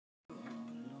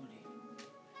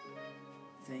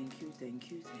thank you,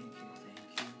 thank you, thank you, thank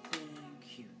you, thank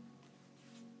you.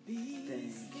 Be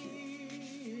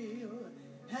still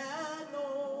and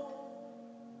know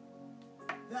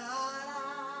that I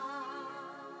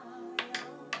am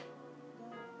God.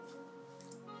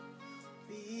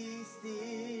 Be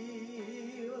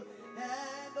still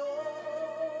and know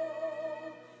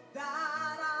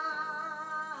that I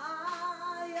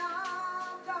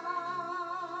am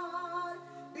God.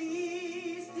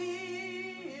 Be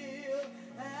still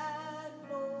and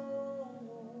know.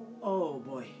 Oh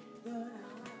boy.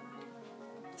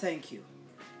 Thank you.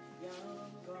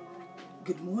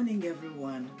 Good morning,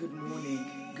 everyone. Good morning.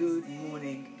 Good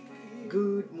morning.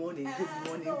 Good morning. Good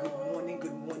morning. Good morning.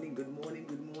 Good morning. Good morning.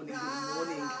 Good morning. Good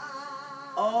morning.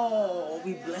 Oh,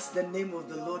 we bless the name of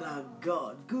the Lord our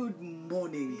God. Good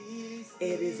morning.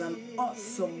 It is an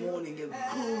awesome morning, a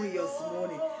glorious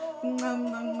morning.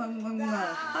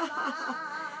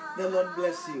 The Lord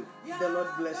bless you. The Lord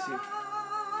bless you.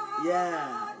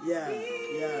 Yeah.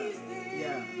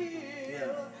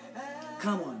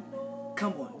 Come on.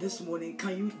 This morning,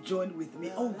 can you join with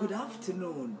me? Oh, good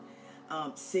afternoon.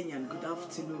 Senyan, good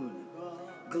afternoon.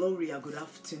 Gloria, good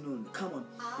afternoon. Come on,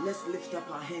 let's lift up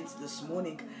our hands this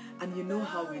morning, and you know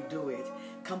how we do it.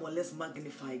 Come on, let's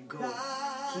magnify God.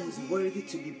 He is worthy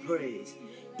to be praised.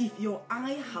 If your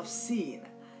eye have seen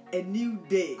a new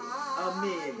day,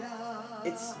 amen,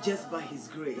 it's just by His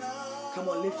grace. Come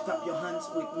on, lift up your hands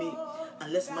with me,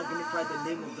 and let's magnify the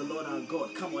name of the Lord our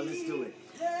God. Come on, let's do it.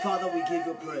 Father, we give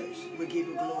you praise. We give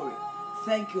you glory.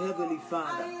 Thank you, Heavenly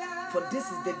Father, for this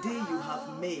is the day you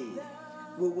have made.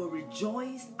 We will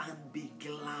rejoice and be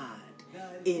glad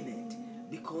in it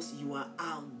because you are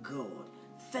our God.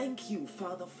 Thank you,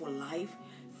 Father, for life.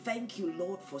 Thank you,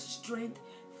 Lord, for strength.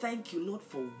 Thank you, Lord,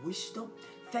 for wisdom.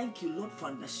 Thank you, Lord, for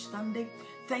understanding.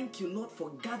 Thank you, Lord,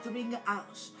 for gathering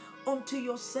us unto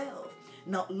yourself.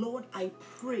 Now, Lord, I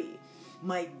pray,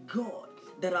 my God,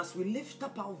 that as we lift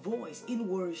up our voice in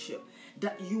worship,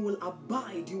 that you will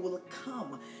abide, you will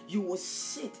come, you will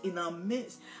sit in our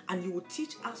midst, and you will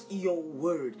teach us your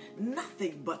word,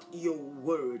 nothing but your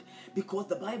word, because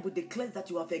the Bible declares that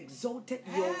you have exalted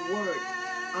your word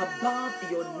above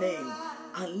your name,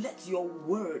 and let your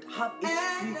word have its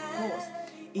free course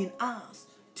in us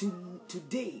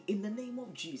today, in the name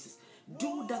of Jesus.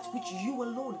 Do that which you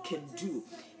alone can do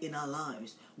in our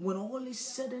lives. When all is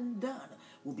said and done,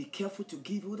 we'll be careful to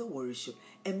give you the worship.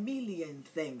 A million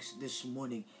thanks this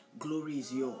morning. Glory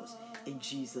is yours. In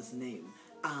Jesus' name.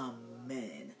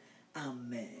 Amen.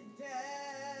 Amen.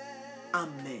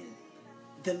 Amen.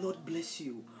 The Lord bless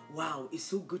you. Wow, it's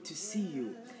so good to see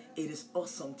you. It is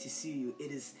awesome to see you.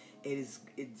 It's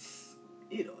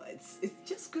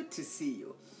just good to see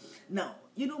you. Now,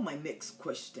 my next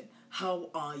question. How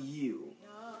are you?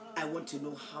 I want to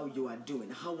know how you are doing.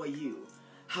 How are you?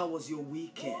 How was your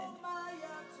weekend?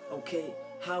 Okay,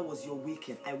 how was your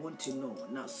weekend? I want to know.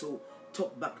 Now, so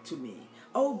talk back to me.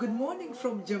 Oh, good morning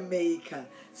from Jamaica.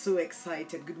 So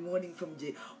excited. Good morning from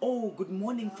good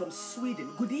morning from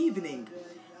Sweden. Good evening.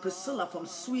 Priscilla from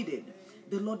Sweden.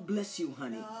 The Lord bless you,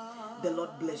 honey. The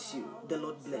Lord bless you. The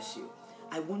Lord bless you.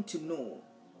 I want to know.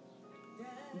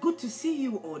 Good to see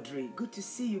you, Audrey. Good to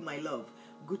see you, my love.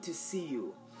 Good to see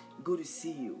you. Good to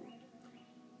see you.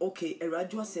 Okay,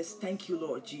 Erajua says, thank you,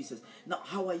 Lord Jesus. Now,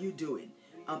 how are you doing?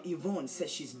 Yvonne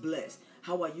says she's blessed.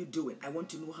 How are you doing? I want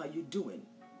to know how you're doing.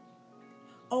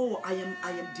 Oh, I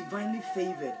am divinely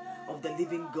favored of the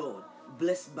living God,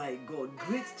 blessed by God.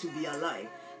 Great to be alive.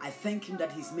 I thank Him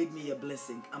that He's made me a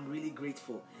blessing. I'm really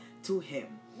grateful to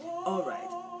Him. All right.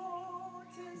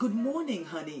 Good morning,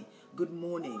 honey. Good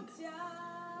morning.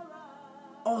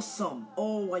 Awesome.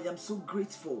 Oh, I am so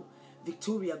grateful.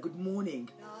 Victoria, good morning.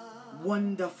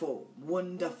 Wonderful.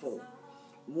 Wonderful.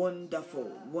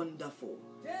 Wonderful. Wonderful.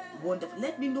 Wonderful.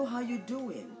 Let me know how you're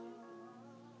doing.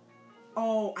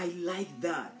 Oh, I like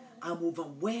that. I'm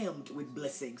overwhelmed with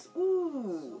blessings.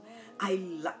 Ooh, I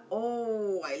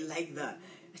like that.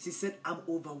 She said, I'm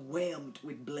overwhelmed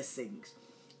with blessings.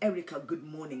 Erica, good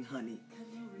morning, honey.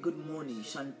 Good morning,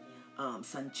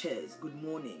 Sanchez. Good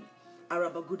morning.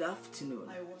 Araba, good afternoon.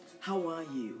 How are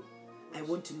you? I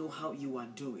want to know how you are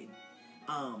doing.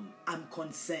 I'm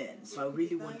concerned, so I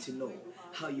really want to know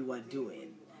how you are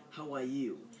doing. How are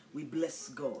you? We bless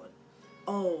God.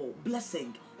 Oh,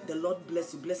 blessing. The Lord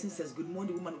bless you. Blessing says, good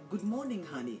morning, woman. Good morning,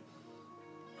 honey.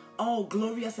 Oh,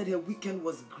 Gloria said her weekend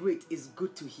was great. It's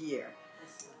good to hear.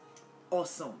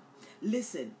 Awesome.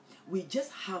 Listen, we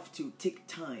just have to take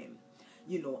time,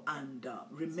 and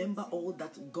remember all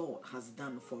that God has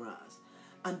done for us.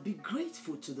 And be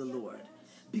grateful to the Lord.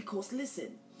 Because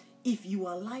listen, if you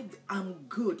are alive, I'm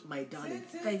good, my darling.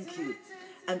 Thank you.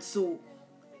 And so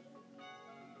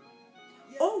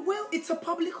Oh, well, it's a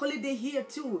public holiday here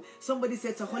too. Somebody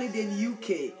said it's a holiday in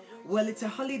UK. Well, it's a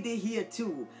holiday here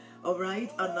too. All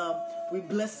right. And we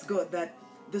bless God that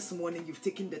this morning you've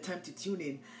taken the time to tune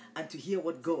in and to hear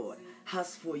what God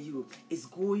has for you. It's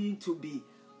going to be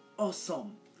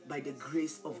awesome by the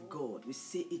grace of God. We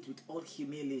say it with all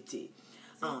humility.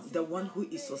 The one who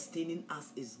is sustaining us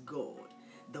is God.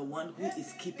 The one who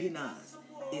is keeping us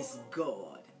is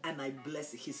God. And I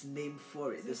bless his name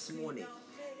for it this morning.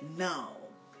 Now,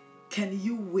 can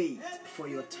you wait for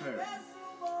your turn?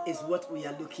 Is what we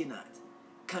are looking at.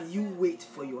 Can you wait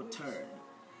for your turn?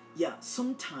 Yeah,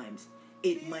 sometimes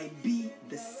it might be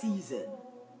the season.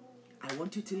 I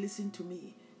want you to listen to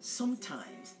me.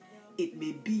 Sometimes it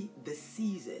may be the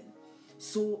season.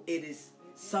 So it is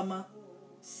summer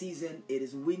season, it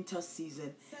is winter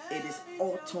season, it is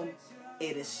autumn,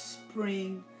 it is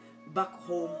spring. Back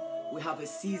home, we have a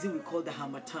season we call the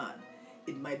Harmattan.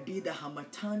 It might be the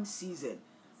Harmattan season,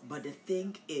 but the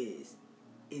thing is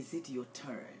it your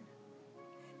turn?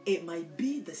 It might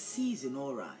be the season,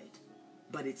 all right,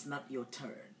 but it's not your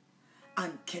turn.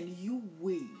 And can you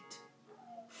wait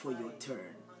for your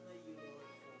turn?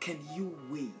 Can you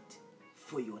wait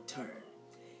for your turn?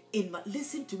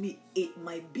 Listen to me, it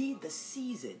might be the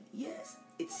season. Yes,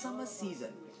 it's summer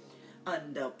season.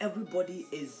 And everybody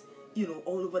is,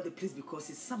 all over the place because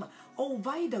it's summer. Oh,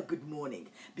 Vida, good morning.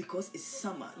 Because it's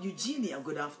summer. Eugenia,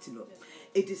 good afternoon.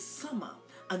 It is summer.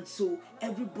 And so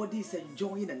everybody is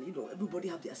enjoying and, everybody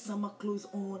have their summer clothes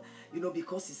on,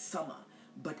 because it's summer.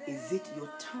 But is it your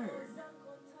turn?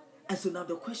 And so now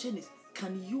the question is,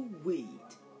 can you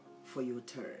wait for your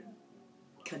turn?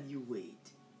 Can you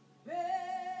wait?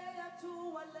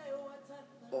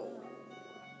 Oh,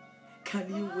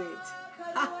 can you wait?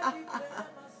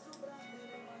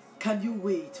 Can you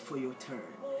wait for your turn?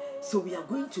 So we are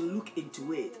going to look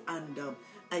into it, and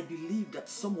I believe that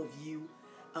some of you,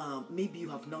 maybe you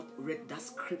have not read that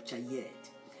scripture yet,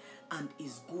 and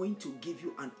it's going to give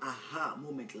you an aha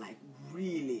moment, like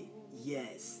really,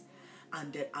 yes.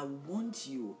 And then I want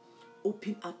you,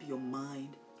 open up your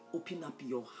mind, open up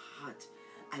your heart.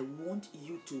 I want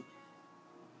you to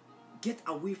get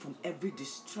away from every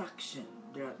distraction.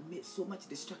 There are so much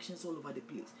distractions all over the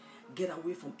place. Get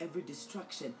away from every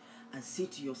distraction and say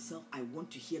to yourself, I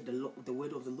want to hear the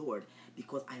word of the Lord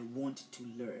because I want to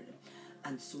learn.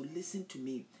 And so listen to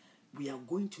me. We are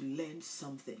going to learn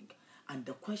something. And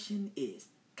the question is,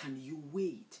 can you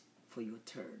wait for your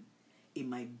turn? It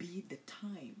might be the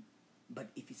time, but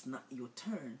if it's not your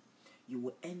turn, you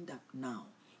will end up now.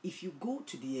 If you go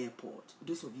to the airport,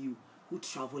 those of you who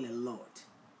travel a lot,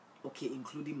 okay,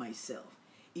 including myself,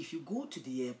 if you go to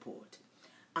the airport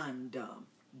and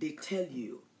they tell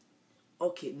you,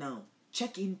 okay, now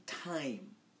check-in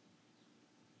time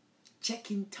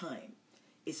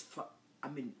is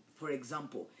for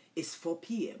example, is 4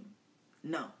 p.m.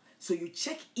 Now, so you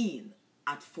check in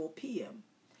at 4 p.m.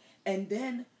 and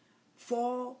then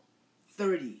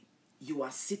 4:30 you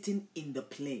are sitting in the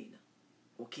plane.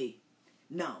 Okay,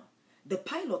 now the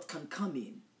pilot can come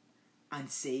in and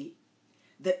say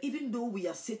that even though we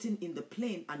are sitting in the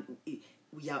plane and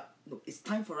it's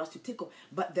time for us to take off,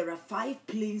 but there are 5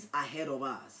 planes ahead of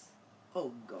us.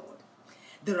 Oh God,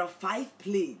 there are 5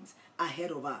 planes ahead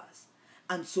of us,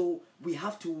 and so we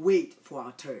have to wait for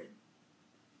our turn.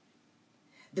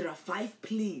 There are 5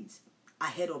 planes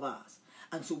ahead of us,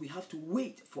 and so we have to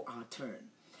wait for our turn.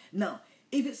 Now,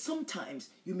 even sometimes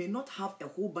you may not have a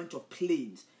whole bunch of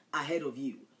planes ahead of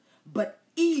you, but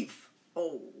if,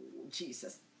 oh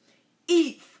Jesus,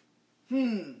 if,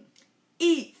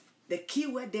 the key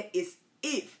word there is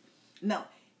if. Now,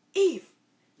 if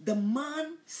the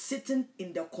man sitting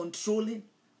in the controlling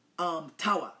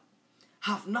tower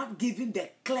have not given the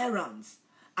clearance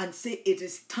and say it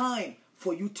is time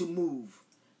for you to move,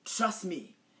 trust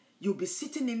me, you'll be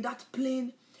sitting in that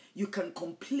plane. You can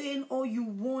complain all you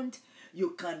want.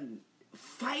 You can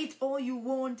fight all you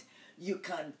want. You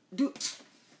can do...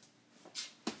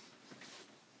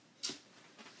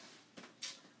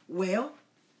 Well,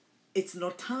 it's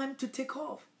not time to take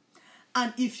off.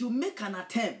 And if you make an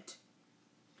attempt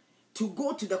to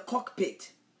go to the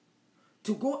cockpit,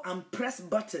 to go and press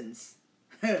buttons,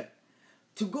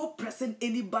 to go pressing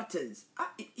any buttons,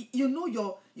 your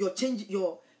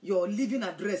living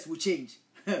address will change.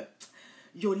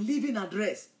 Your living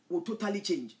address will totally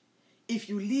change. If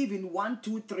you live in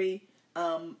 123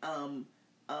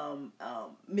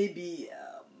 maybe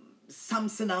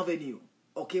Samson Avenue,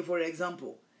 okay, for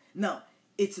example. Now,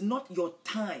 it's not your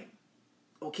time,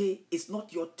 okay? It's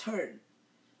not your turn.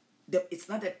 It's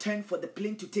not a turn for the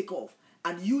plane to take off.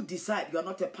 And you decide, you are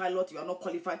not a pilot, you are not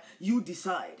qualified, you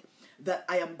decide that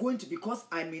I am going to, because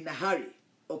I'm in a hurry,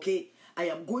 Okay, I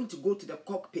am going to go to the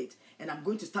cockpit and I'm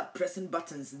going to start pressing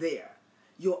buttons there.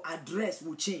 Your address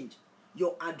will change.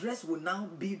 Your address will now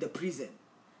be the prison,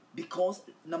 because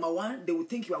number one, they will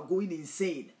think you are going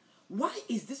insane. Why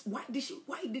is this? Why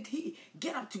did he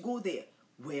get up to go there?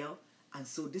 Well, and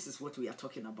so this is what we are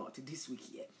talking about this week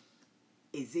here.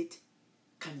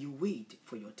 Can you wait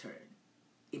for your turn?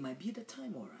 It might be the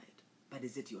time, all right, but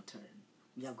is it your turn?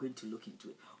 We are going to look into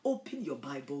it. Open your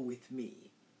Bible with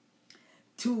me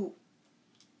to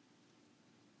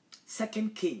 2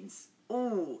 Kings.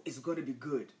 Oh, it's going to be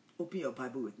good. Open your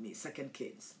Bible with me. 2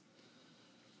 Kings.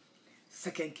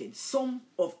 2 Kings. Some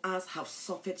of us have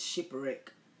suffered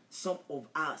shipwreck. Some of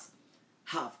us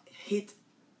have hit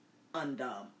and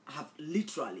have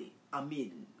literally,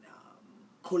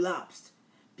 collapsed,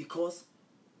 because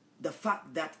the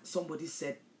fact that somebody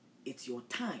said, it's your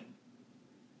time.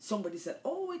 Somebody said,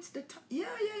 oh, it's the time. Yeah.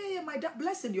 My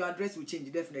blessing, your address will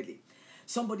change, definitely.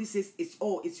 Somebody says, it's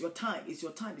your time. It's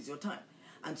your time. It's your time.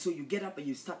 And so you get up and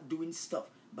you start doing stuff.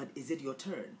 But is it your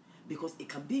turn? Because it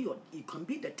can be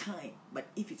the time. But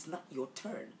if it's not your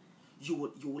turn,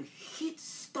 you will hit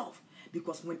stuff.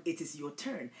 Because when it is your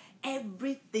turn,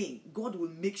 everything, God will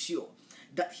make sure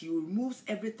that He removes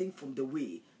everything from the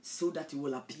way, so that you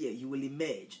will appear, you will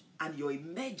emerge. And your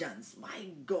emergence, my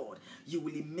God, you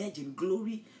will emerge in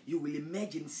glory, you will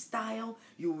emerge in style,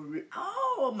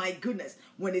 oh my goodness,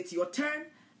 when it's your turn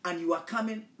and you are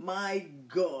coming, my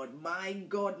God.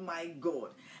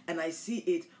 And I see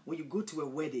it when you go to a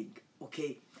wedding,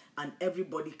 okay, and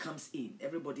everybody comes in,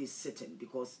 everybody is sitting,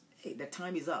 because, hey, the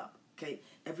time is up, okay,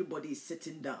 everybody is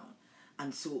sitting down,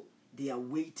 and so they are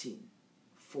waiting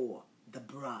for the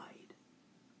bride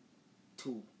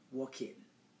to walk in.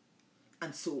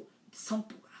 And so some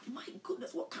people, my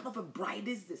goodness, what kind of a bride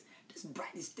is this? This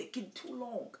bride is taking too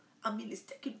long. It's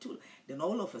taking too long. Then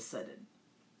all of a sudden,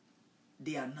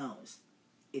 they announce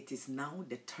it is now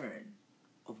the turn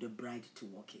of the bride to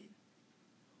walk in.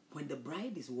 When the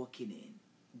bride is walking in,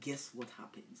 guess what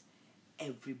happens?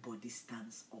 Everybody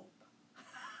stands up.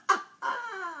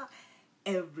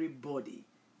 Everybody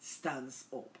stands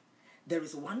up. There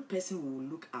is one person we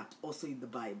will look at also in the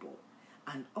Bible.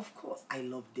 And of course, I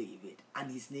love David,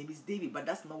 and his name is David, but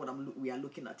that's not what we are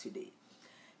looking at today.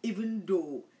 Even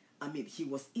though, he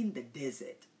was in the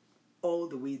desert all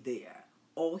the way there.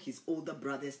 All his older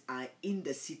brothers are in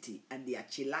the city and they are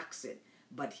chillaxing,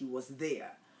 but he was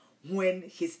there. When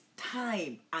his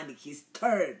time and his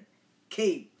turn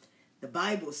came, the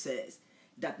Bible says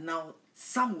that now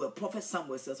Prophet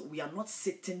Samuel says, we are not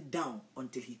sitting down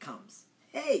until he comes.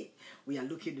 Hey, we are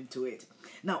looking into it.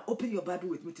 Now, open your Bible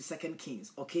with me to 2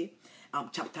 Kings, okay?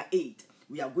 Chapter 8.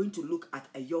 We are going to look at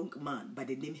a young man by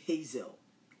the name Hazael.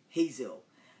 Hazael.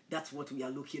 That's what we are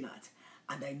looking at.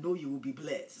 And I know you will be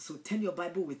blessed. So turn your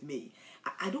Bible with me.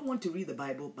 I don't want to read the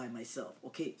Bible by myself,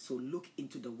 okay? So look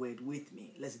into the word with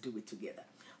me. Let's do it together.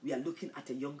 We are looking at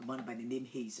a young man by the name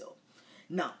Hazael.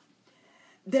 Now,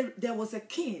 there was a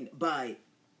king by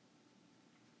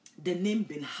the name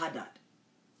Ben-Hadad.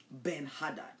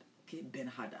 Ben-Hadad. Okay,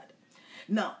 Ben-Hadad.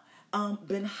 Now,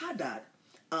 Ben-Hadad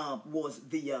was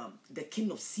the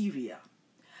king of Syria.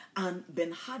 And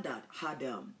Ben-Hadad had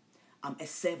a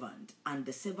servant, and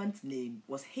the servant's name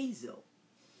was Hazael.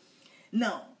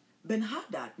 Now,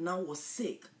 Ben-Hadad now was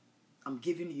sick. I'm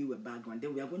giving you a background.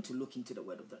 Then we are going to look into the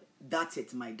word of God. That's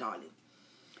it, my darling.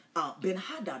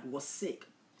 Ben-Hadad was sick.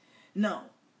 Now,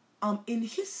 in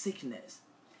his sickness,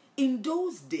 in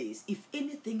those days, if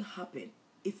anything happened,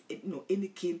 if any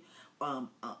king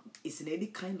is in any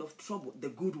kind of trouble, the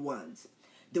good ones,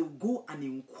 they will go and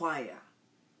inquire.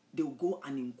 They will go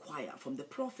and inquire from the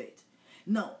prophet.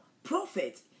 Now,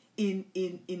 prophets in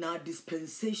our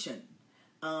dispensation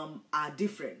are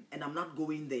different, and I'm not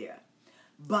going there.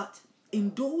 But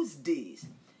in those days,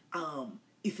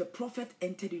 if a prophet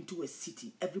entered into a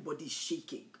city, everybody is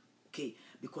shaking, okay,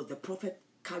 because the prophet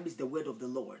carries the word of the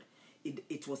Lord.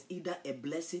 It was either a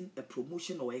blessing, a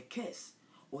promotion, or a curse,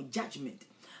 or judgment.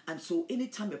 And so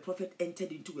anytime a prophet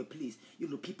entered into a place,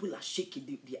 people are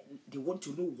shaking. They want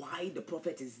to know why the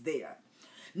prophet is there.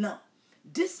 Now,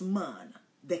 this man,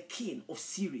 the king of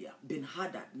Syria,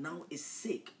 Ben-Hadad, now is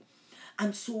sick.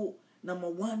 And so, number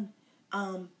one,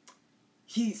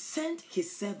 he sent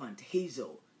his servant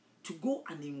Hazael to go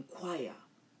and inquire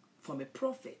from a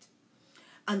prophet.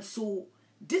 And so,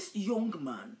 this young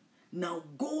man now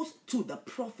goes to the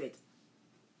prophet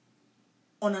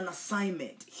on an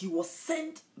assignment. He was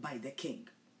sent by the king.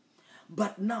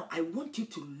 But now I want you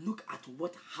to look at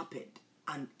what happened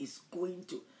and is going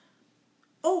to.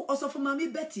 Oh, also for Mommy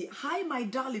Betty. Hi, my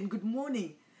darling. Good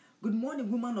morning. Good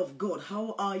morning, woman of God.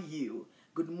 How are you?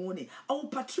 Good morning. Oh,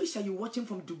 Patricia, you're watching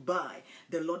from Dubai.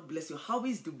 The Lord bless you. How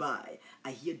is Dubai?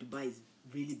 I hear Dubai is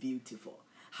really beautiful.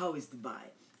 How is Dubai?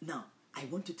 Now, I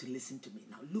want you to listen to me.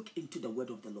 Now, look into the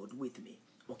word of the Lord with me.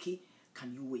 Okay?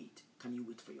 Can you wait? Can you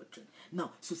wait for your turn?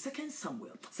 Now, so Second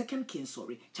Kings,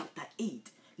 chapter 8.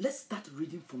 Let's start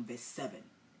reading from verse 7.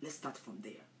 Let's start from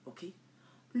there. Okay?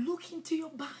 Look into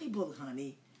your Bible,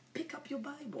 honey. Pick up your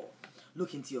Bible.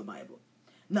 Look into your Bible.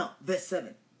 Now, verse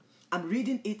 7. I'm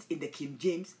reading it in the King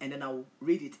James, and then I'll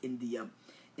read it in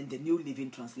the New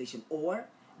Living Translation or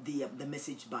the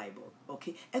Message Bible.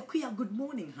 Okay? Ekuya, good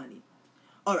morning, honey.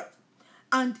 All right.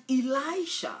 And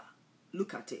Elisha,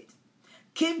 look at it,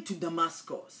 came to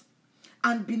Damascus,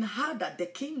 and Ben-Hadad, the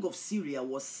king of Syria,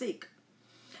 was sick.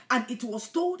 And it was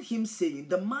told him, saying,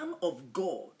 the man of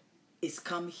God is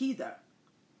come hither.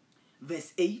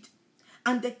 Verse 8.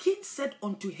 And the king said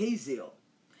unto Hazael,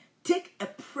 take a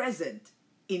present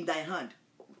in thy hand.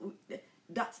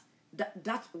 That's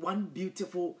one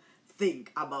beautiful thing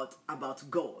about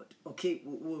God. Okay,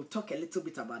 we'll talk a little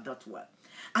bit about that one.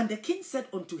 And the king said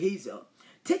unto Hazael,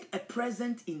 take a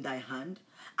present in thy hand,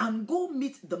 and go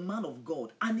meet the man of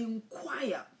God, and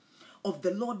inquire of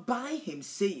the Lord by him,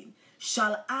 saying,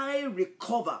 shall I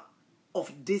recover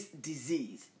of this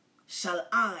disease? Shall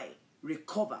I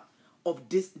recover of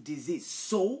this disease?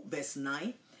 So, verse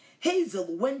 9, Hazael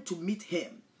went to meet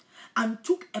him and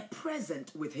took a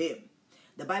present with him.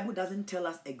 The Bible doesn't tell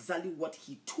us exactly what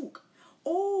he took.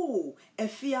 Oh,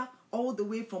 Efia, all the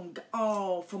way from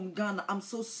Ghana. I'm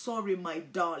so sorry, my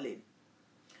darling.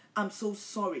 I'm so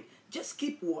sorry. Just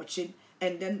keep watching,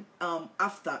 and then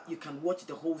after, you can watch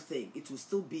the whole thing. It will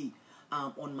still be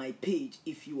on my page.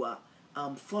 If you are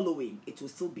following, it will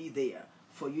still be there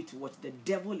for you to watch. The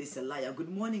devil is a liar. Good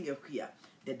morning, Ekia.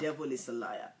 The devil is a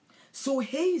liar. So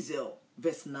Hazael,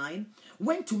 verse 9,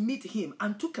 went to meet him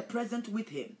and took a present with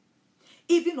him,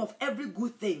 even of every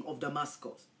good thing of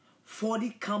Damascus, 40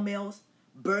 camels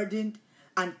burdened,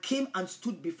 and came and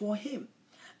stood before him,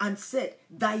 and said,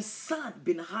 thy son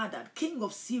Ben-Hadad, king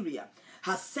of Syria,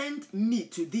 has sent me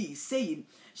to thee, saying,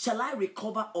 shall I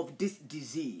recover of this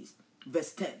disease?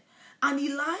 Verse 10. And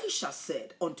Elisha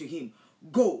said unto him,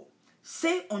 go,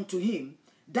 say unto him,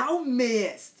 thou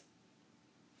mayest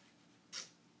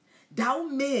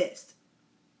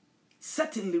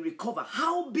certainly recover.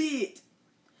 Howbeit,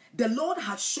 the Lord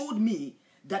has showed me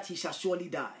that he shall surely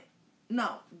die.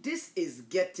 Now, this is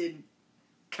getting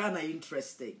kind of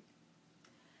interesting.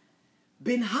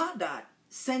 Ben-Hadad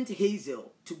sent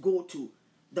Hazael to go to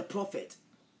the prophet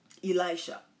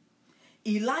Elisha.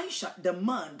 Elisha, the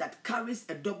man that carries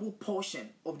a double portion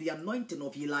of the anointing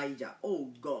of Elijah.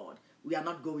 Oh God, we are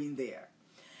not going there.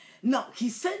 Now, he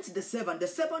sent the servant. The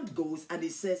servant goes and he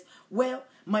says, well,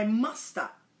 my master,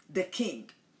 the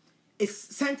king, is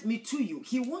sent me to you.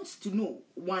 He wants to know,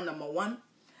 number one,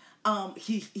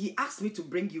 he asked me to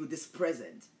bring you this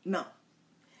present. Now,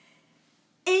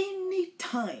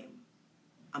 anytime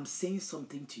I'm saying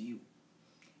something to you,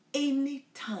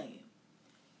 anytime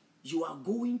you are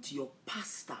going to your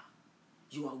pastor,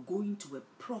 you are going to a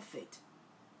prophet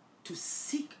to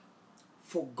seek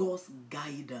for God's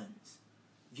guidance,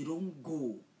 you don't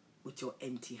go with your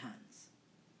empty hands.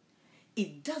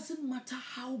 It doesn't matter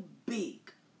how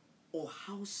big or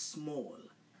how small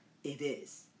it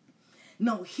is.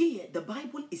 Now here, the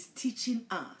Bible is teaching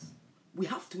us, we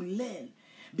have to learn,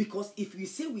 because if we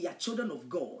say we are children of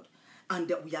God and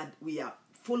that we are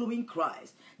following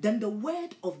Christ, then the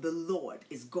word of the Lord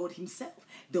is God himself.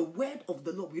 The word of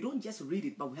the Lord, we don't just read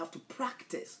it, but we have to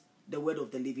practice the word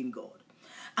of the living God.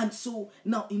 And so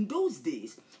now in those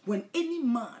days, when any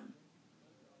man,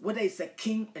 whether it's a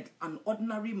king, an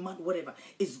ordinary man, whatever,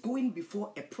 is going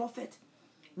before a prophet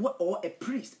or a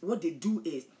priest, what they do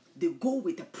is they go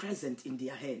with a present in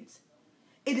their hands.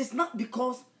 It is not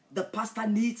because the pastor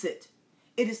needs it.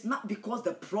 It is not because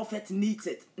the prophet needs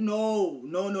it. No.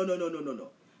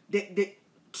 They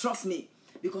trust me,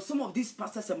 because some of these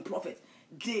pastors and prophets,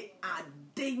 they are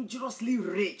dangerously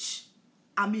rich.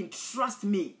 I mean, trust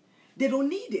me. They don't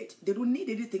need it. They don't need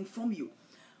anything from you.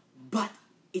 But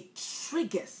it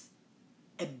triggers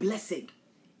a blessing.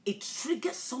 It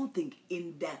triggers something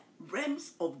in the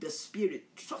realms of the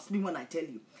spirit. Trust me when I tell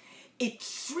you. It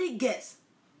triggers.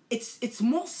 It's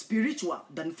more spiritual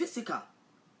than physical.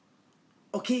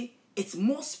 Okay? It's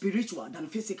more spiritual than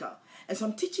physical. And so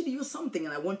I'm teaching you something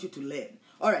and I want you to learn.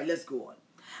 All right, let's go on.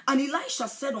 And Elisha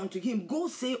said unto him, go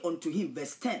say unto him,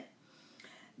 verse 10,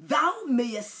 thou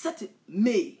mayest set it,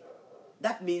 may.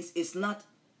 That means it's not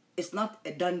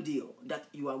a done deal that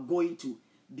you are going to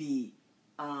be,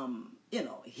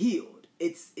 healed.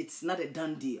 It's not a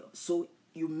done deal. So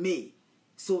you may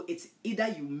So it's either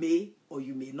you may or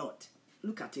you may not.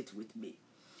 Look at it with me.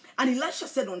 And Elisha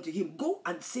said unto him, go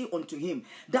and say unto him,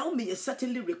 thou mayest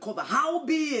certainly recover.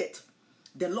 Howbeit,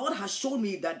 the Lord has shown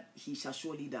me that he shall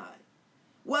surely die.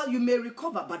 Well, you may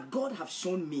recover, but God has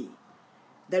shown me.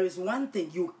 There is one thing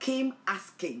you came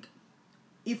asking.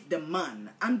 If the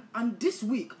man, and this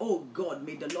week, oh God,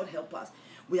 may the Lord help us.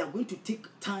 We are going to take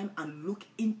time and look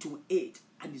into it,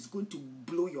 and it's going to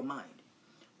blow your mind.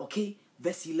 Okay,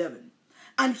 verse 11.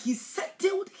 And he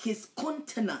settled his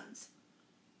countenance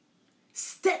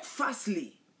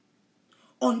steadfastly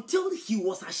until he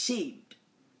was ashamed,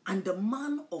 and the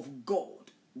man of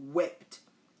God wept.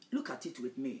 Look at it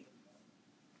with me.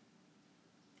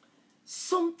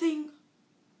 Something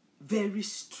very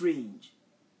strange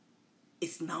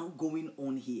is now going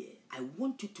on here. I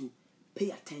want you to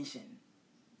pay attention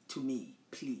to me,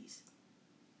 please.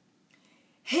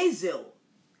 Hazael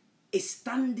is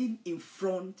standing in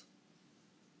front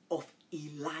of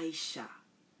Elisha,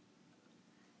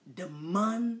 the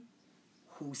man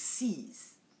who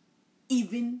sees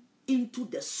even into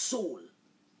the soul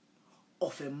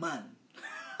of a man.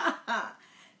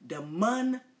 The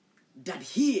man that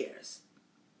hears.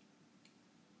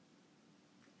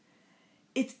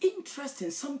 It's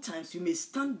interesting, sometimes you may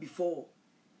stand before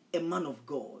a man of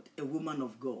God, a woman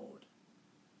of God.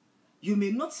 You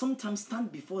may not sometimes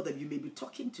stand before them, you may be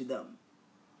talking to them.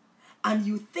 And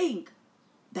you think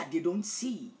that they don't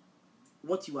see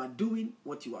what you are doing,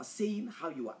 what you are saying, how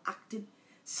you are acting.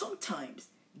 Sometimes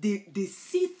they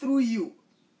see through you,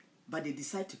 but they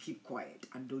decide to keep quiet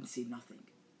and don't say nothing.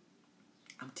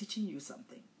 I'm teaching you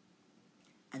something.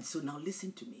 And so now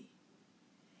listen to me.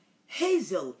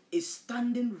 Hazael is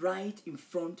standing right in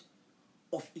front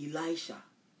of Elisha,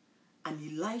 and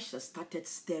Elisha started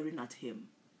staring at him.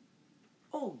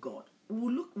 Oh God,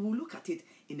 we'll look at it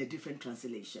in a different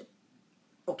translation.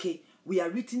 Okay, we are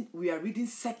reading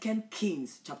 2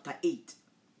 Kings chapter 8.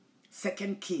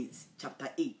 2 Kings chapter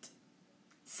 8.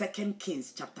 2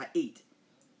 Kings chapter 8.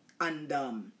 And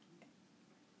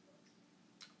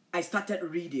I started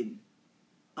reading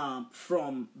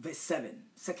from verse 7.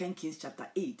 2 Kings chapter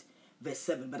 8. Verse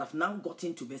 7, but I've now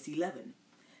gotten to verse 11.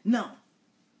 Now,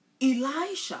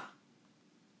 Elisha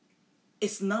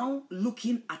is now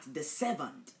looking at the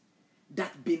servant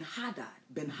that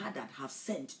Ben-Hadad have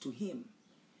sent to him.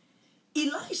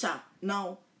 Elisha,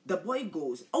 now, the boy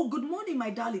goes, oh, good morning,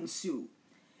 my darling Sue.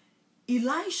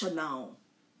 Elisha now,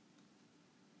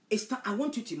 I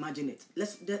want you to imagine it.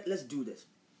 Let's do this.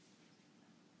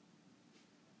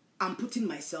 I'm putting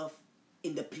myself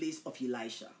in the place of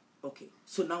Elisha. Okay,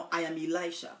 so now I am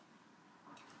Elisha.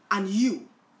 And you,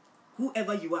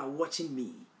 whoever you are watching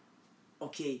me,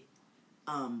 okay,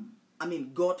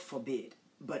 God forbid,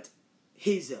 but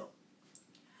Hazael.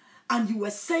 And you were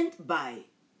sent by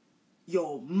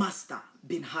your master,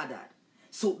 Ben-Hadad.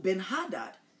 So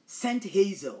Ben-Hadad sent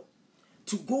Hazael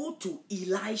to go to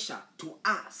Elisha to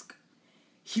ask.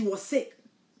 He was sick.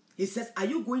 He says, are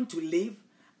you going to live?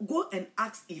 Go and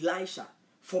ask Elisha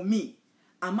for me.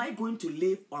 Am I going to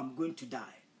live or I'm going to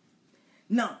die?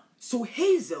 Now, so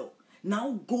Hazael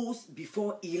now goes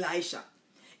before Elisha.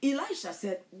 Elisha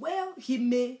said, well, he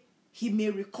may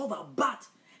recover, but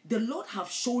the Lord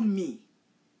have shown me.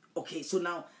 Okay, so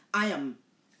now I am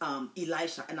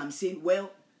Elisha, and I'm saying, well,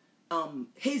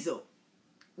 Hazael,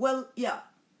 well, yeah,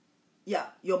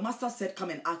 your master said,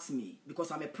 come and ask me, because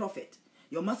I'm a prophet.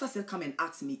 Your master said, come and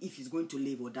ask me if he's going to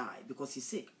live or die, because he's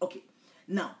sick. Okay,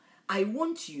 now, I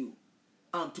want you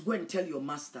to go and tell your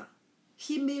master,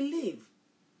 he may live.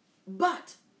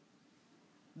 But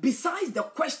besides the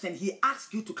question he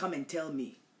asked you to come and tell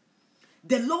me,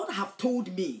 the Lord have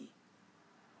told me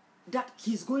that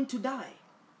he's going to die.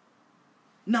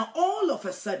 Now all of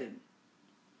a sudden,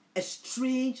 a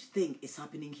strange thing is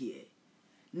happening here.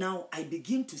 Now I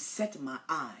begin to set my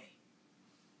eye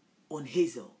on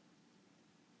Hazael.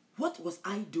 What was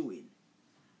I doing?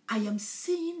 I am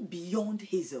seeing beyond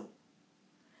Hazael.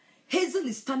 Hazael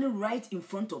is standing right in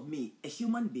front of me, a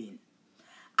human being.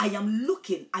 I am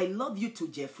looking, I love you too,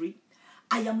 Jeffrey.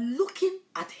 I am looking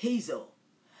at Hazael,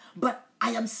 but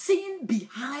I am seeing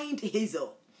behind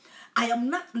Hazael. I am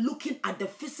not looking at the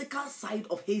physical side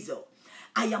of Hazael.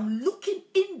 I am looking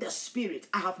in the spirit.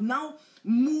 I have now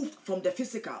moved from the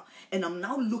physical, and I'm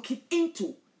now looking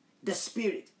into the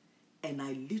spirit. And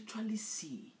I literally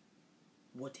see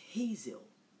what Hazael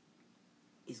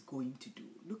is going to do.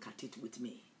 Look at it with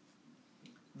me.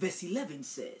 Verse 11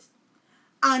 says,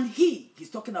 and he's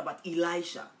talking about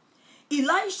Elisha.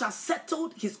 Elisha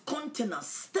settled his countenance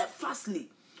steadfastly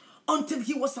until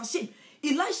he was ashamed.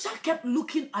 Elisha kept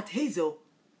looking at Hazael.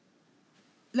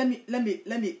 Let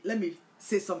me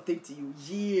say something to you.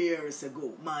 Years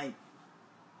ago, my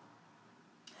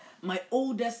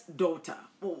oldest daughter,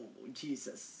 oh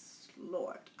Jesus,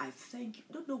 Lord, I thank you.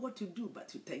 Don't know what to do but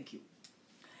to thank you.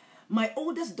 My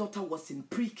oldest daughter was in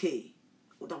pre-K.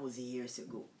 Oh, that was years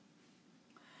ago.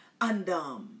 And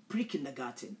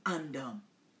pre-kindergarten. And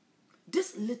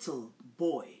this little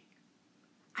boy,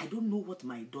 I don't know what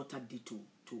my daughter did to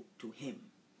him.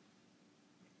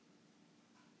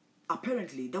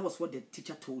 Apparently, that was what the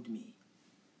teacher told me.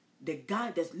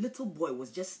 This little boy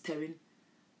was just staring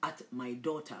at my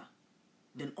daughter.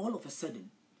 Then all of a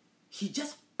sudden, he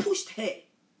just pushed her.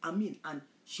 And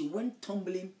she went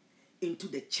tumbling into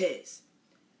the chairs.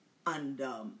 And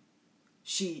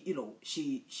she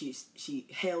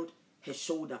held her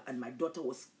shoulder, and my daughter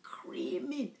was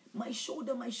screaming, my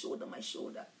shoulder, my shoulder, my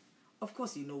shoulder. Of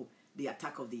course, the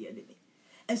attack of the enemy.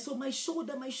 And so my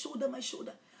shoulder, my shoulder, my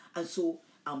shoulder. And so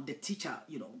the teacher,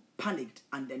 panicked,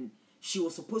 and then she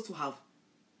was supposed to have,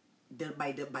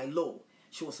 by law,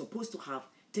 she was supposed to have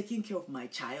taken care of my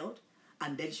child,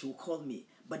 and then she would call me.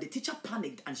 But the teacher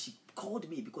panicked, and she called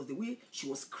me because the way she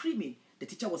was screaming, the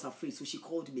teacher was afraid, so she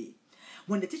called me.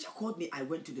 When the teacher called me, I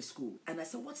went to the school, and I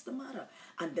said, what's the matter?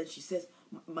 And then she says,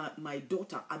 my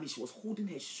daughter, she was holding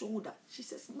her shoulder. She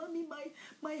says, Mommy,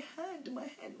 my hand.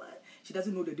 She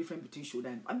doesn't know the difference between shoulder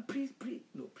and, I'm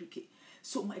pre-K.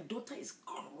 So my daughter is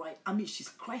crying. She's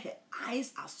crying. Her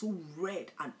eyes are so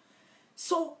red. And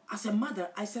so as a mother,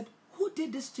 I said, who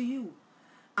did this to you?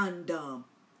 And,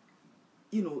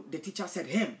 the teacher said,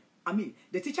 him.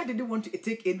 The teacher didn't want to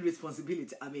take any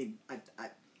responsibility.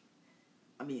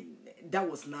 That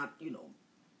was not,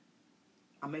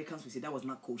 Americans would say that was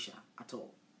not kosher at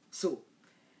all. So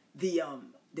the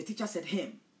teacher said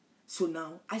him. So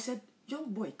now I said,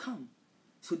 young boy, come.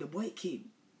 So the boy came.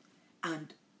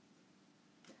 And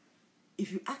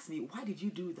if you ask me, why did you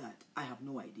do that? I have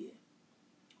no idea.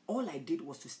 All I did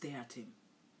was to stare at him.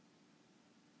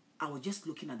 I was just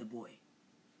looking at the boy.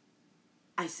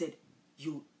 I said,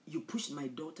 you pushed my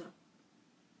daughter.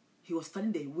 He was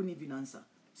standing there, he wouldn't even answer.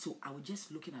 So I was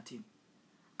just looking at him.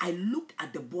 I looked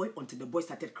at the boy until the boy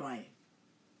started crying.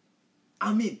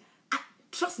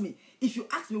 Trust me, if you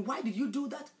ask me, why did you do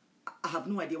that? I have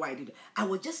no idea why I did it. I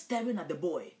was just staring at the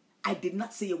boy. I did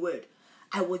not say a word.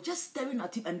 I was just staring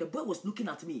at him, and the boy was looking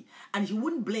at me, and he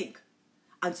wouldn't blink.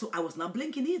 And so I was not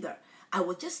blinking either. I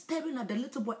was just staring at the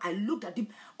little boy. I looked at him.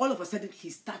 All of a sudden, he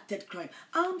started crying.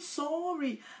 I'm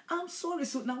sorry.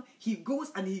 So now he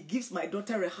goes and he gives my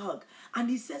daughter a hug. And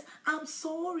he says, I'm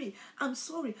sorry. And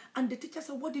the teacher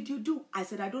said, what did you do? I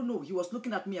said, I don't know. He was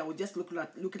looking at me. I was just looking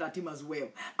at him as well.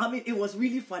 It was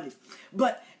really funny.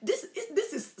 But this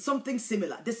is something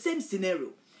similar. The same scenario.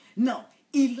 Now,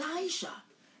 Elisha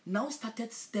now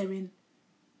started staring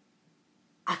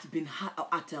at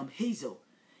Hazael.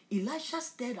 Elisha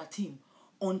stared at him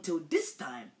until this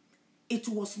time it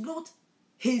was not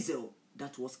Hazael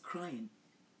that was crying.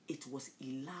 It was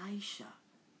Elisha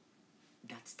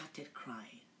that started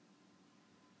crying.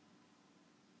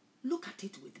 Look at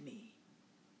it with me.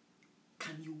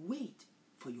 Can you wait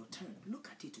for your turn? Look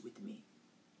at it with me.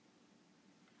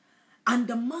 And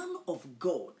the man of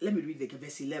God, let me read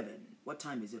verse 11. What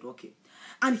time is it? Okay.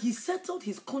 And he settled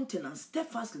his countenance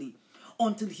steadfastly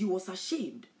until he was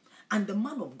ashamed. And the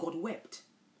man of God wept.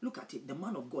 Look at it. The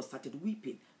man of God started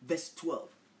weeping. Verse 12.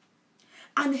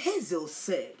 And Hazael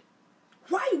said,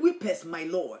 why weepest my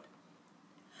Lord?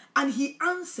 And he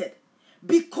answered,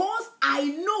 because I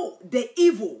know the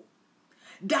evil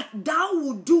that thou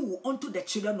wilt do unto the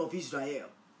children of Israel.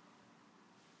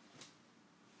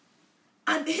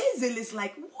 And Hazael is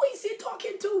like, who is he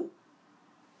talking to?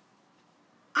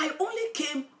 I only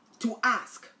came to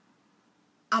ask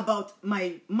about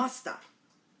my master.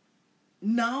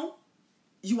 Now,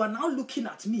 you are now looking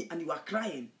at me and you are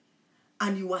crying.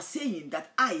 And you are saying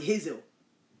that I, Hazael,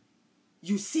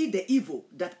 you see the evil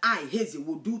that I, Hazael,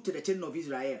 will do to the children of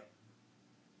Israel.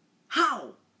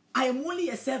 How? I am only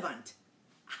a servant.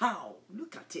 How?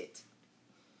 Look at it.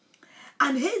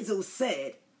 And Hazael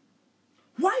said,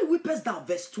 why weepest thou?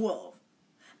 Verse 12.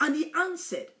 And he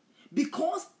answered,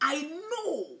 because I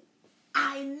know,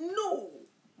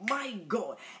 my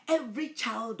God, every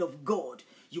child of God,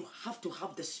 you have to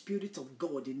have the Spirit of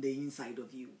God in the inside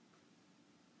of you.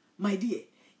 My dear,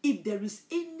 if there is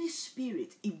any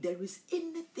spirit, if there is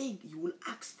anything you will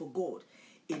ask for God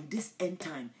in this end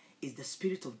time, is the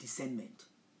spirit of discernment.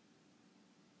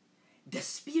 The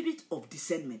spirit of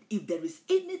discernment. If there is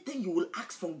anything you will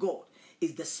ask from God,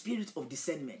 is the spirit of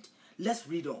discernment. Let's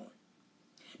read on.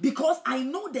 Because I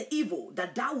know the evil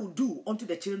that thou will do unto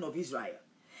the children of Israel.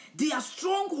 Their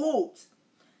strongholds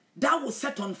thou will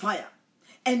set on fire,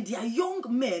 and their young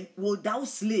men will thou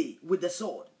slay with the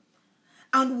sword,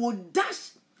 and will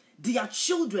dash their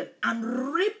children and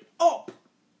rip up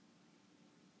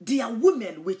their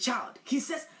women with child. He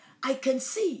says, I can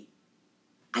see,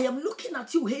 I am looking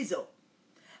at you, Hazel,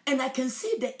 and I can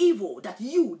see the evil that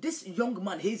you, this young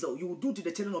man, Hazel, you will do to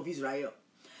the children of Israel.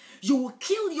 You will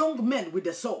kill young men with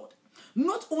the sword.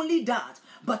 Not only that,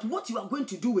 but what you are going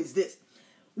to do is this.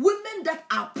 Women that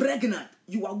are pregnant,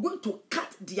 you are going to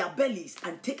cut their bellies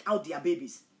and take out their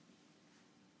babies.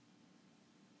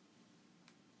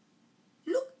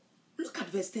 Look at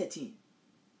verse 13.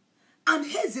 And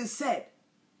Hazel said,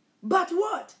 but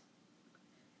what?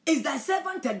 Is thy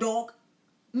servant a dog?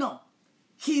 No.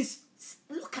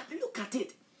 Look at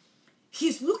it.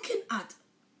 He's looking at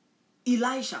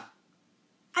Elisha.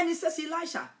 And he says,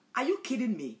 Elisha, are you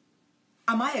kidding me?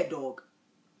 Am I a dog?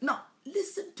 No,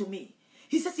 listen to me.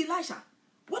 He says, Elisha,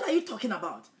 what are you talking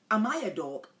about? Am I a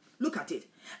dog? Look at it.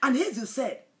 And Hazel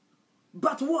said,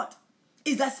 but what?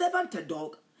 Is thy servant a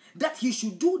dog that he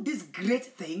should do this great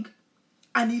thing?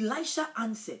 And Elisha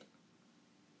answered.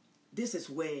 This is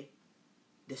where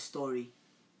the story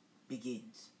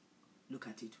begins. Look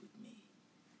at it with me.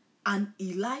 And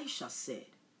Elisha said,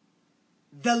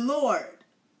 the Lord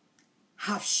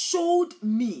have showed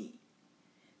me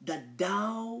that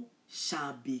thou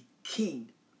shalt be king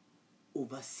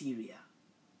over Syria.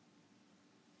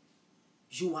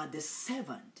 You are the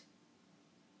servant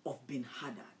of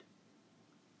Ben-Hadad,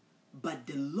 but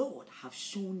the Lord have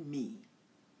shown me.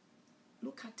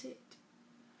 Look at it.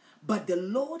 But the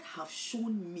Lord have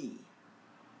shown me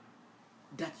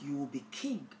that you will be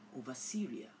king over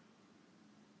Syria.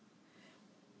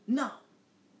 Now,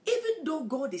 even though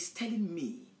God is telling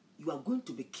me you are going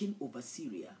to be king over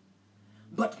Syria,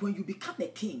 but when you become a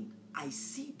king, I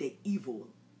see the evil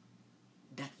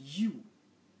that you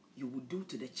will do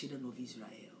to the children of Israel.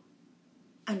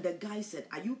 And the guy said,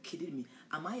 are you kidding me?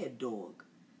 Am I a dog?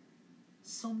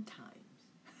 Sometimes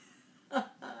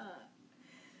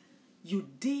you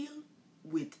deal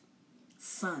with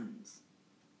sons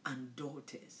and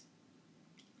daughters,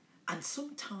 and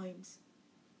sometimes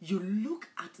you look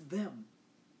at them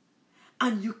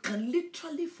and you can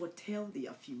literally foretell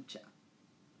their future.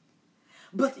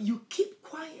 But you keep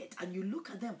quiet and you look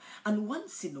at them, and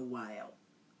once in a while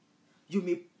you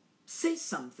may say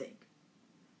something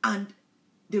and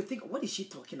they'll think, what is she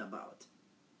talking about?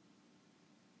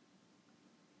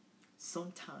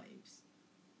 Sometimes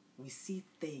we see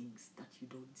things that you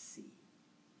don't see.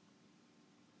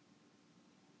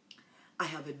 I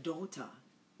have a daughter,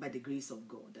 by the grace of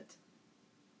God, that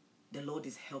the Lord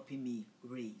is helping me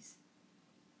raise.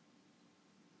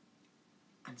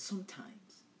 And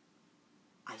sometimes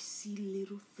I see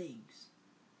little things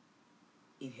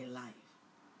in her life.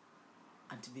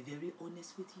 And to be very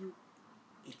honest with you,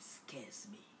 it scares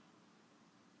me.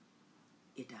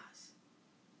 It does.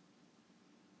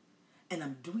 And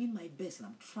I'm doing my best, and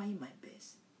I'm trying my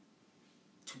best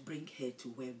to bring her to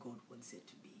where God wants her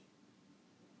to be.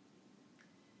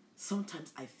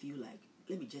 Sometimes I feel like,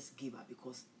 let me just give up,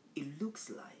 because it looks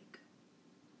like,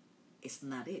 it's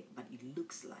not it, but it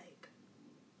looks like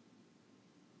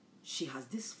she has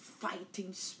this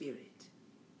fighting spirit.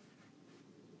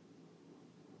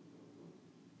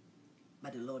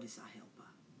 But the Lord is our helper.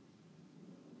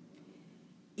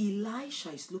 Elisha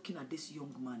is looking at this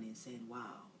young man and saying,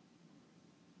 wow,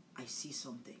 I see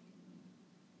something.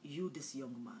 You, this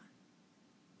young man,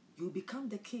 you become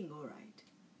the king, all right.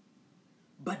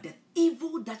 But the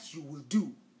evil that you will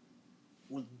do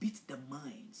will beat the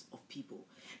minds of people.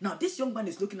 Now, this young man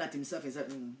is looking at himself and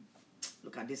said,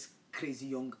 look at this crazy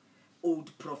young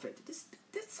old prophet.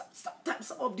 Sometimes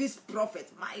some of these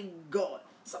prophets, my God,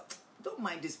 don't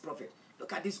mind this prophet.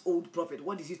 Look at this old prophet.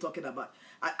 What is he talking about?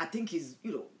 I think he's,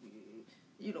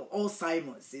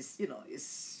 Alzheimer's. This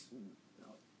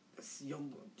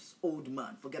young, this old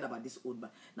man. Forget about this old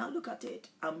man. Now look at it.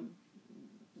 I'm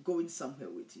going somewhere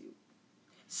with you.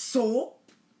 So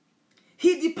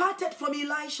he departed from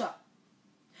Elisha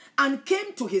and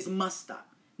came to his master.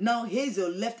 Now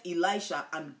Hazel left Elisha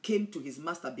and came to his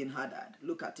master Ben-Hadad.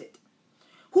 Look at it.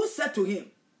 Who said to him,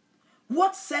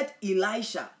 what said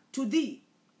Elisha to thee?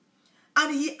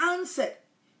 And he answered,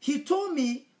 he told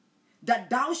me that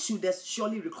thou shouldest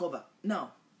surely recover.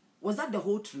 Now, was that the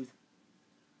whole truth?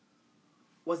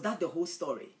 Was that the whole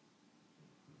story?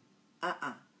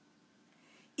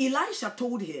 Elisha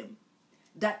told him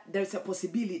that there's a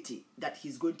possibility that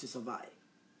he's going to survive.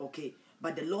 Okay?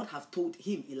 But the Lord have told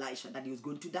him, Elisha, that he was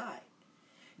going to die.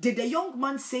 Did the young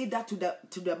man say that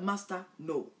to the master?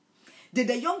 No. Did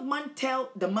the young man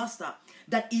tell the master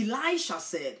that Elisha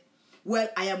said, well,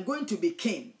 I am going to be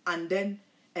king, and then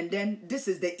and then this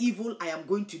is the evil I am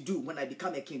going to do when I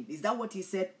become a king. Is that what he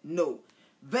said? No.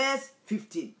 Verse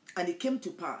 15. And it came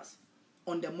to pass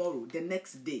on the morrow, the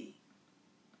next day,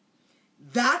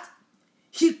 that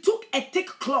he took a thick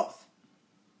cloth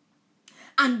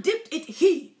and dipped it,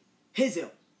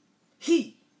 Hazael.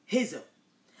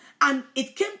 And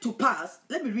it came to pass,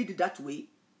 let me read it that way.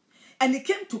 And it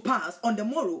came to pass on the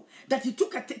morrow that he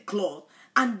took a thick cloth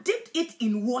and dipped it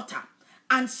in water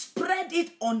and spread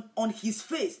it on his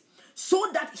face, so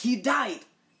that he died,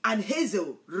 and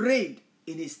Hazael reigned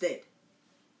in his stead.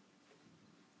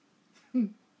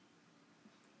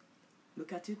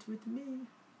 Look at it with me.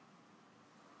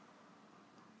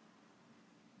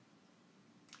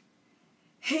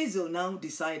 Hazael now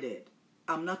decided,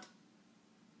 I'm not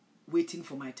waiting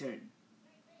for my turn.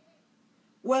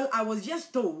 Well, I was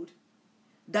just told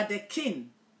that the king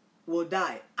will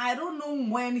die. I don't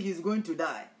know when he's going to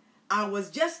die. I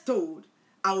was just told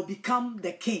I will become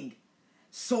the king.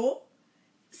 So,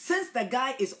 since the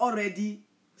guy is already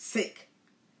sick,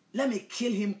 let me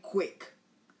kill him quick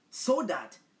so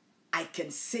that I can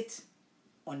sit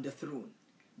on the throne.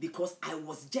 Because I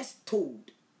was just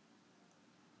told.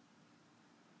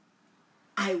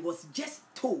 I was just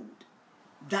told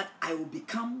that I will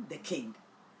become the king.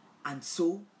 And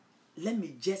so, let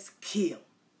me just kill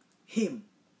him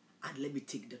and let me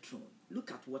take the throne.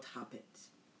 Look at what happens.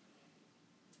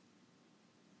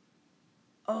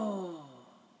 Oh.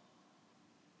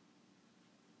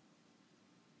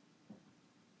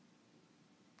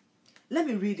 Let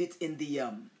me read it in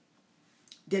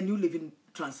the New Living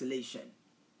Translation.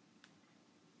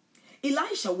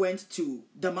 Elisha went to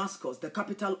Damascus, the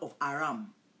capital of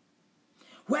Aram,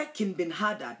 where King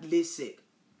Ben-Hadad lay sick.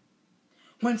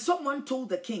 When someone told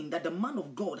the king that the man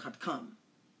of God had come,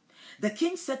 the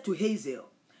king said to Hazael,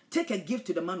 take a gift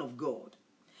to the man of God.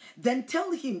 Then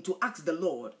tell him to ask the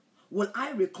Lord, will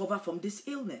I recover from this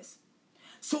illness?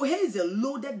 So Hazael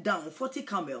loaded down 40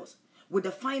 camels with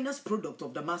the finest product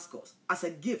of Damascus as a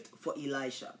gift for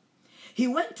Elisha. He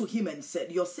went to him and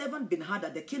said, your servant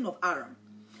Ben-Hadad, the king of Aram,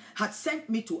 had sent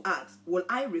me to ask, will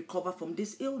I recover from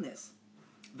this illness?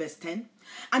 Verse 10.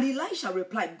 And Elisha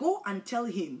replied, go and tell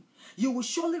him, you will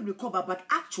surely recover, but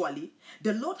actually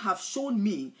the Lord have shown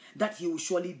me that he will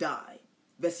surely die.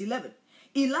 Verse 11.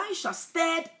 Elisha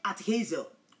stared at Hazael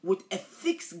with a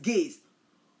fixed gaze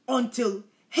until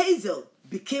Hazael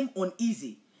became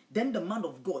uneasy. Then the man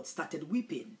of God started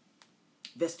weeping.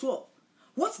 Verse 12.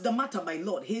 What's the matter, my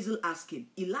Lord? Hazael asked him.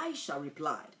 Elisha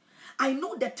replied, I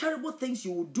know the terrible things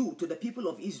you will do to the people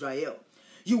of Israel.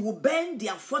 You will burn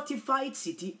their fortified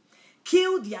city,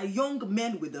 kill their young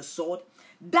men with the sword,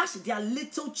 dash their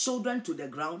little children to the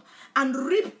ground, and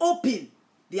rip open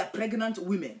their pregnant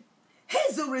women.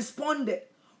 Hazael responded,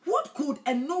 what could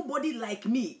a nobody like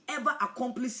me ever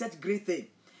accomplish such great thing?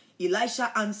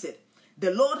 Elisha answered,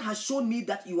 the Lord has shown me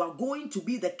that you are going to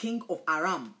be the king of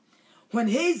Aram. When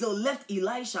Hazael left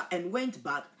Elisha and went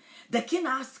back, the king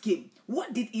asked him,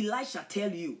 what did Elisha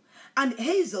tell you? And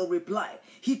Hazael replied,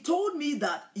 he told me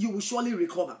that you will surely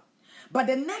recover. But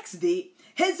the next day,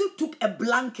 Hazael took a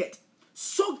blanket,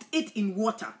 soaked it in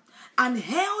water, and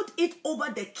held it over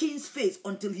the king's face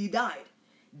until he died.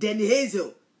 Then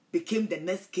Hazael became the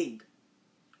next king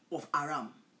of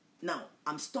Aram. Now,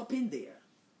 I'm stopping there,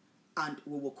 and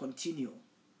we will continue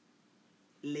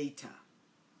later.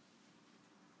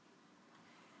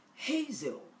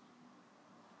 Hazael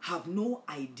have no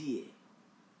idea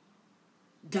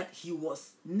that he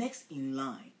was next in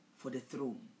line for the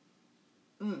throne.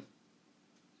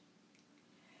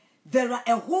 There are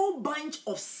a whole bunch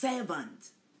of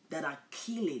servants that are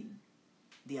killing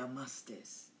their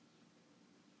masters.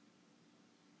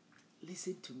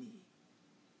 Listen to me.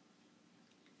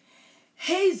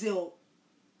 Hazael,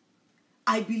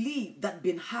 I believe that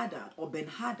Ben-Hadad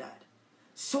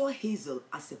saw Hazael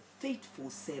as a faithful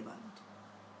servant.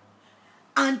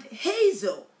 And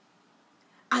Hazael,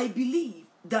 I believe,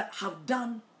 that have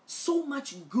done so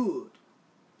much good,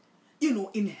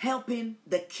 in helping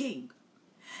the king.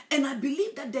 And I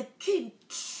believe that the king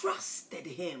trusted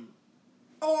him.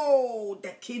 Oh, the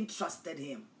king trusted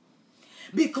him.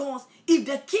 Because if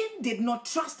the king did not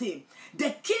trust him,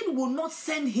 the king will not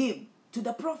send him to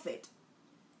the prophet.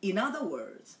 In other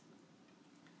words,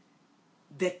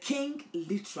 the king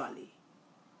literally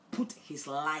put his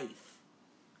life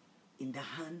in the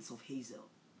hands of Hazael.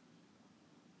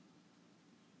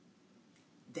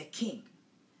 The king.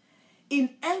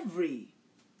 In every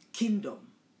kingdom,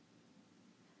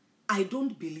 I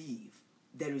don't believe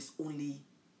there is only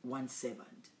one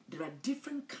servant. There are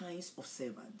different kinds of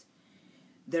servants.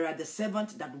 There are the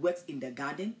servant that works in the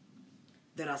garden.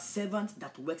 There are servants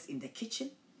that works in the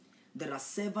kitchen. There are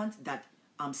servants that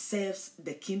serves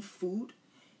the king food.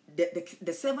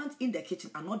 The servants in the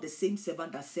kitchen are not the same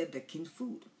servant that serve the king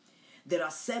food. There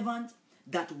are servants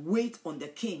that wait on the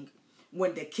king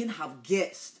when the king have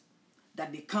guests,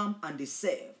 that they come and they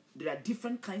serve. There are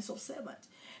different kinds of servants.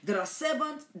 There are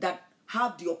servants that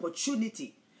have the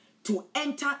opportunity to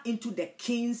enter into the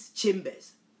king's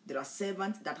chambers. There are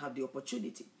servants that have the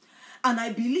opportunity. And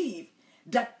I believe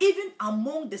that even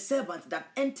among the servants that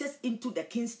enters into the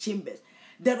king's chambers,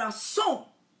 there are some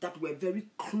that were very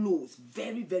close,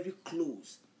 very, very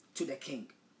close to the king.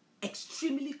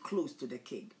 Extremely close to the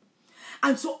king.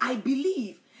 And so I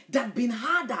believe that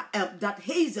Ben-Hadad, that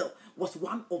Hazael was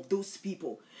one of those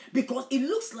people, because it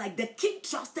looks like the king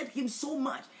trusted him so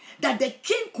much that the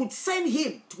king could send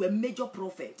him to a major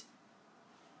prophet.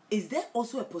 Is there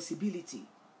also a possibility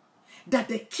that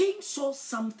the king saw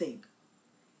something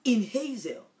in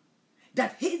Hazael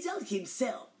that Hazael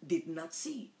himself did not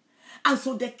see? And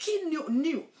so the king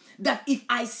knew that if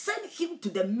I send him to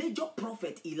the major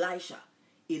prophet Elisha,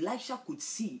 Elisha could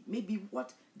see maybe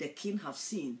what the king have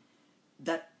seen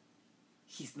that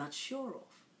he's not sure of.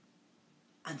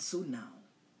 And so now,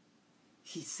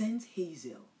 he sends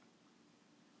Hazael.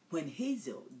 When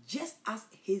Hazael, just as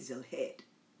Hazael heard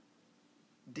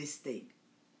this thing,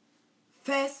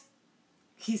 first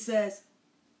he says,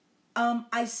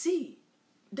 I see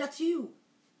that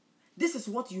this is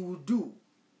what you will do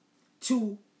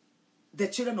to the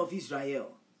children of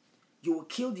Israel. You will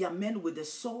kill their men with the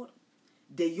sword.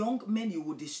 The young men you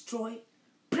will destroy.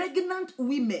 Pregnant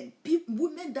women,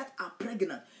 women that are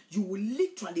pregnant, you will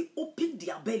literally open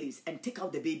their bellies and take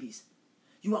out the babies.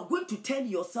 You are going to turn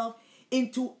yourself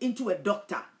into a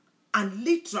doctor and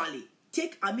literally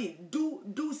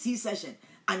do C-section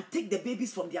and take the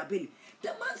babies from their belly. The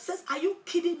man says, are you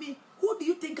kidding me? Who do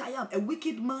you think I am? A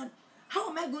wicked man? How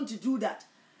am I going to do that?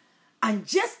 And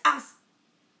just as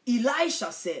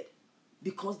Elisha said,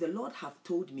 because the Lord have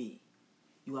told me,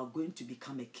 you are going to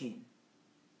become a king.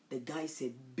 The guy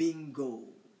said, bingo.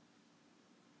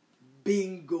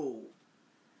 Bingo.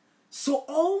 So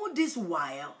all this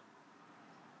while,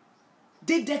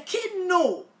 did the king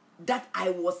know that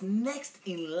I was next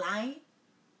in line?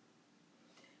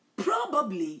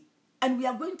 Probably, and we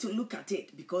are going to look at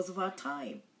it because of our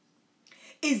time.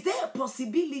 Is there a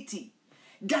possibility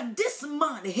that this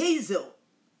man, Hazael,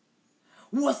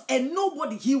 was a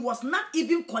nobody? He was not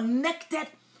even connected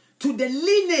to the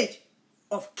lineage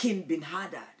of King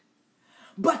Ben-Hadad.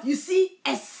 But you see,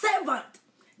 a servant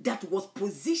that was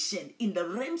positioned in the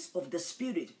realms of the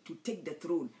spirit to take the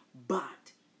throne,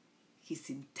 but his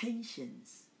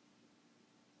intentions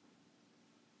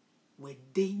were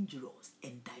dangerous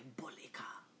and diabolical.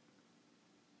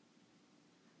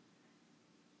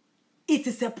 It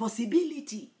is a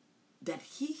possibility that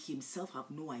he himself have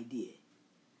no idea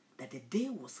that the day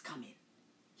was coming,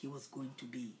 he was going to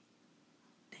be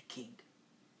the king.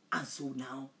 And so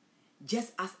now,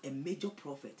 just as a major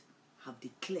prophet have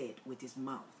declared with his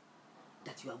mouth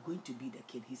that you are going to be the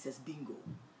king, he says, bingo.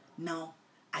 Now,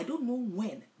 I don't know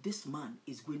when this man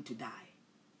is going to die.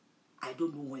 I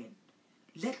don't know when.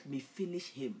 Let me finish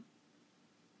him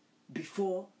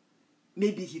before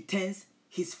maybe he turns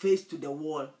his face to the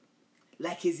wall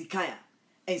like Hezekiah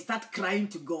and start crying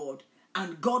to God,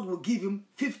 and God will give him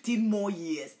 15 more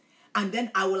years, and then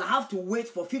I will have to wait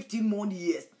for 15 more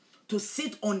years to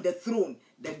sit on the throne.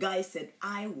 The guy said,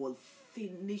 I will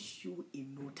finish you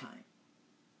in no time.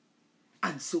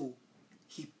 And so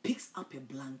he picks up a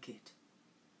blanket.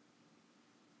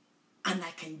 And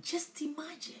I can just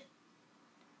imagine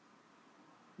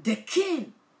the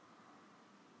king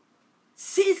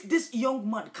sees this young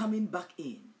man coming back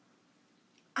in.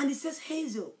 And he says,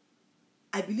 Hazael,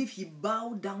 I believe he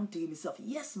bowed down to himself.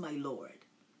 Yes, my Lord.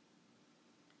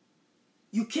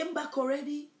 You came back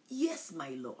already? Yes, my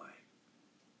Lord.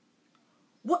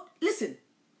 What? Listen,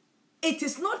 it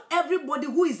is not everybody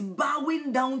who is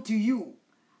bowing down to you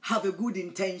have a good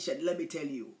intention, let me tell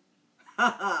you.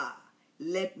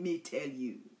 Let me tell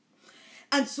you.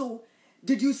 And so,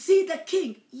 did you see the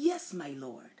king? Yes, my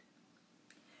Lord.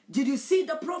 Did you see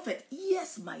the prophet?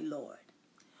 Yes, my Lord.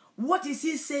 What is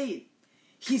he saying?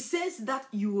 He says that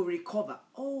you will recover.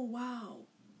 Oh, wow.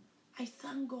 I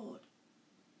thank God.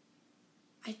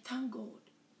 I thank God.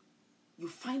 You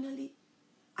finally,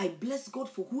 I bless God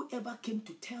for whoever came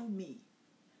to tell me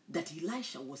that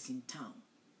Elisha was in town.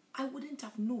 I wouldn't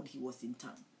have known he was in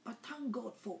town. But thank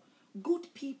God for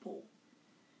good people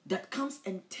that comes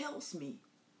and tells me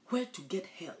where to get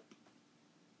help.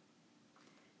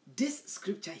 This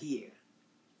scripture here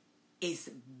is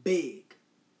big.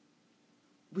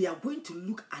 We are going to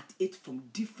look at it from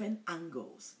different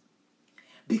angles.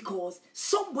 Because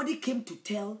somebody came to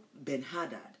tell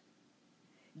Ben-Hadad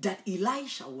that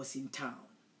Elisha was in town.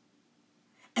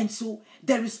 And so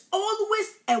there is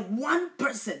always a one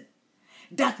person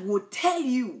that will tell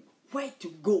you where to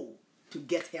go to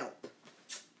get help.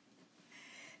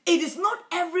 It is not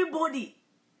everybody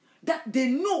that they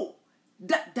know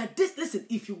that this, listen,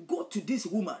 if you go to this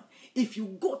woman, if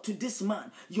you go to this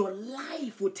man, your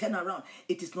life will turn around.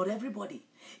 It is not everybody.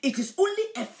 It is only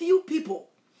a few people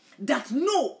that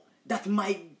know that,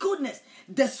 my goodness,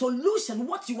 the solution,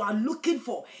 what you are looking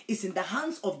for, is in the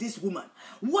hands of this woman.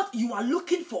 What you are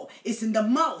looking for is in the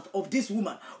mouth of this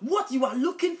woman. What you are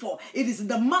looking for, it is in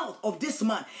the mouth of this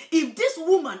man. If this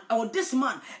woman or this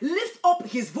man lift up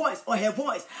his voice or her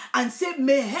voice and say,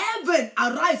 may heaven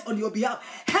arise on your behalf,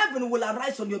 heaven will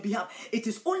arise on your behalf. It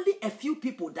is only a few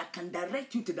people that can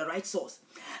direct you to the right source.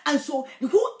 And so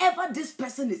whoever this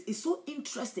person is so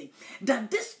interesting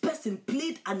that this person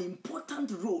played an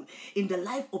important role in the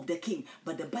life of the king,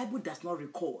 but the Bible does not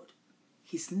record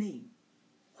his name.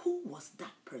 Who was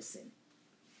that person?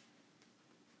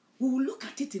 We will look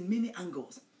at it in many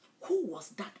angles. Who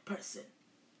was that person?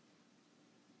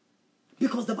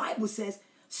 Because the Bible says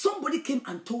somebody came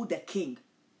and told the king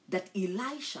that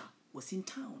Elisha was in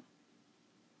town.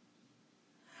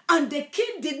 And the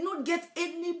king did not get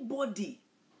anybody,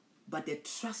 but they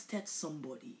trusted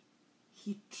somebody.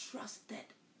 He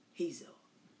trusted Hazael.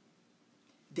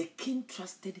 The king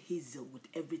trusted Hazael with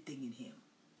everything in him.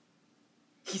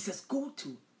 He says, go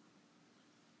to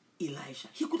Elisha.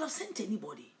 He could have sent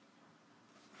anybody.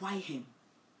 Why him?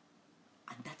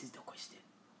 And that is the question.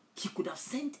 He could have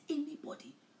sent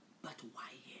anybody, but why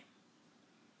him?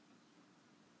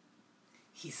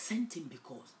 He sent him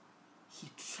because he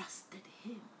trusted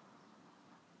him.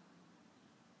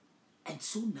 And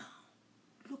so now,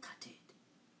 look at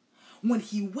it. When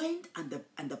he went and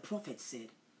the prophet said,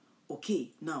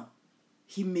 okay, now,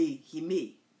 he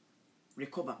may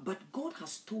recover, but God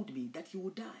has told me that he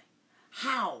will die.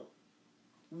 How?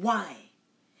 Why?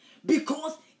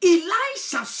 Because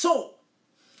Elisha saw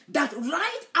that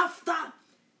right after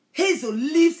Hazael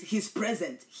leaves his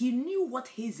presence, he knew what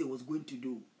Hazael was going to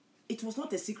do. It was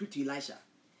not a secret to Elisha.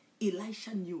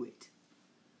 Elisha knew it.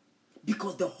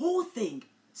 Because the whole thing,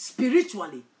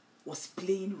 spiritually, was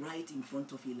playing right in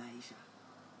front of Elisha.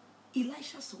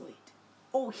 Elisha saw it.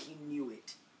 Oh, he knew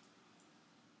it.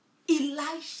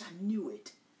 Elisha knew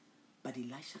it. But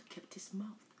Elisha kept his mouth.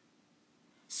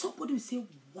 Somebody will say,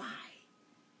 why?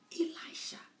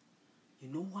 Elisha. You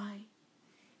know why?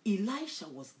 Elisha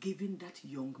was giving that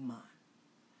young man.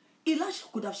 Elisha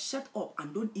could have shut up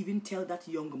and don't even tell that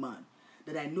young man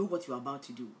that I know what you're about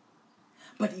to do.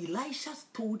 But Elisha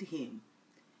told him,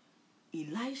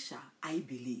 Elisha, I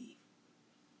believe,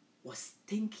 was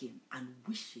thinking and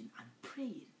wishing and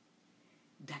praying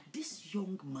that this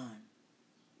young man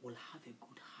will have a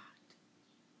good heart.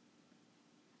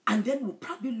 And then we'll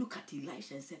probably look at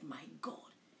Elisha and say, my God,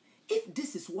 if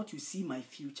this is what you see my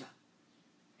future,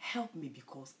 help me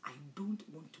because I don't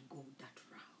want to go that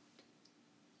route.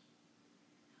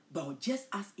 But just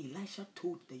as Elisha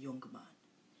told the young man,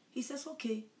 he says,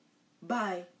 okay,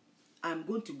 bye. I'm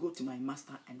going to go to my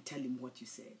master and tell him what you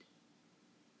said.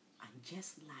 And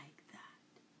just like that,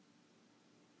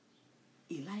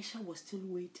 Elisha was still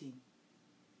waiting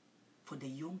for the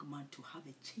young man to have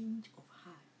a change of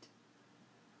heart.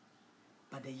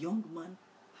 But the young man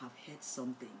have heard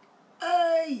something.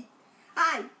 Hey!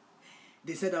 Hi!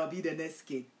 They said I'll be the next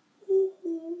king.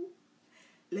 Ooh.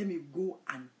 Let me go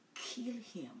and kill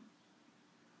him.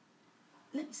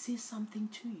 Let me say something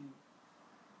to you.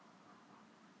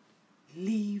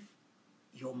 Leave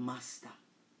your master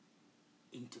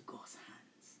into God's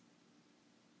hands.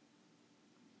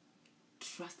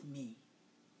 Trust me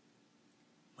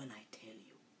when I tell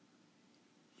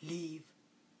you. Leave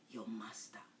your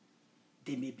master.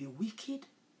 They may be wicked.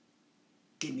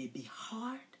 They may be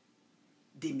hard.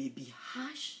 They may be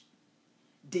harsh.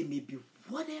 They may be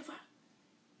whatever.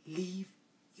 Leave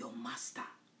your master.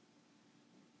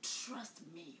 Trust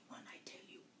me when I tell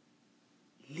you.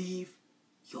 Leave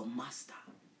your master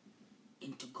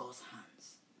into God's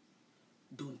hands.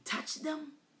 Don't touch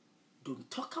them. Don't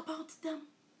talk about them.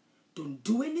 Don't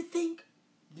do anything.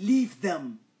 Leave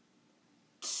them.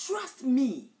 Trust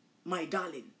me, my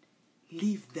darling.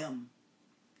 Leave them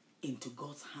into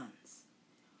God's hands.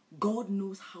 God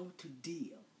knows how to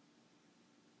deal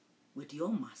with your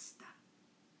master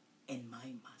and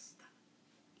my master.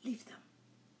 Leave them.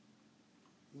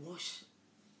 Wash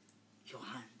your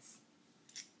hands.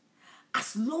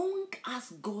 As long as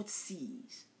God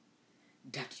sees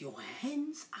that your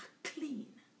hands are clean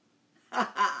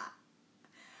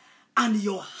and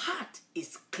your heart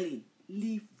is clean,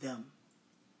 leave them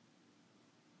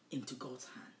into God's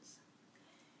hands.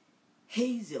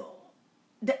 Hazel,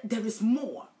 there is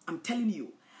more, I'm telling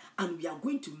you. And we are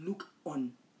going to look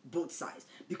on both sides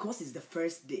because it's the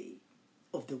first day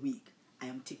of the week. I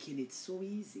am taking it so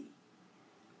easy.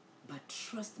 But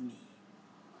trust me,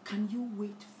 can you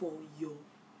wait for your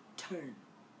turn?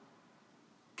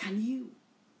 Can you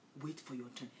wait for your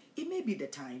turn? It may be the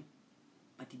time,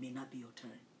 but it may not be your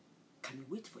turn. Can you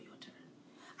wait for your turn?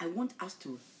 I want us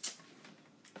to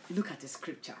look at the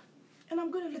scripture. And I'm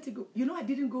going to let it go. You know, I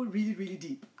didn't go really, really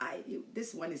deep.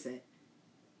 This one is a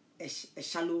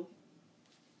shallow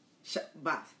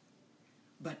bath.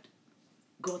 But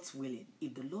God's willing,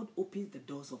 if the Lord opens the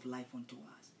doors of life unto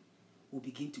us, we'll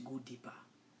begin to go deeper.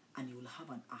 And you will have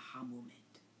an aha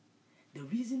moment. The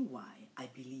reason why I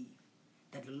believe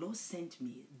that the Lord sent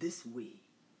me this way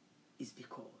is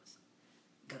because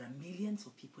there are millions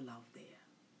of people out there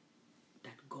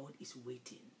that God is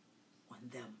waiting on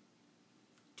them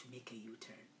to make a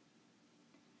U-turn,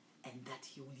 and that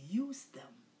He will use them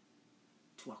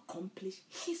to accomplish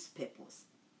His purpose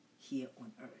here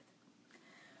on earth.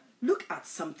 Look at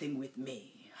something with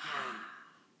me.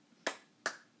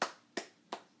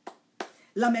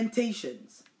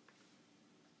 Lamentations.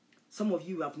 Some of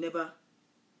you have never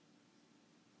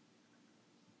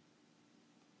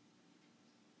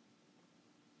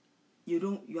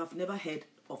you have never heard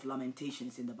of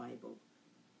Lamentations in the Bible.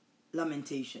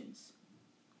 Lamentations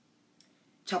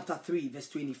chapter 3 verse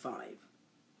 25.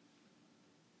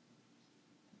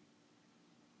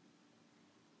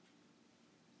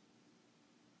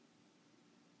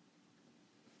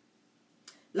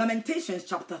 Lamentations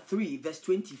chapter 3 verse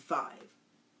 25.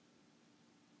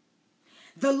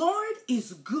 The Lord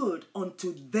is good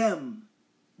unto them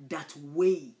that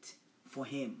wait for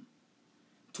Him,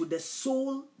 to the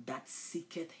soul that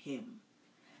seeketh Him.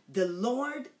 The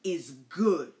Lord is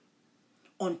good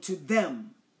unto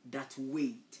them that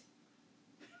wait.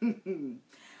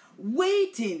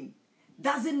 Waiting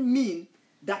doesn't mean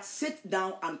that sit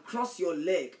down and cross your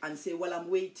leg and say, well, I'm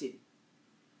waiting.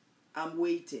 I'm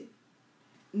waiting.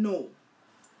 No.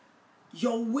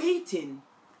 Your waiting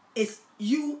is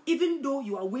you, even though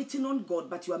you are waiting on God,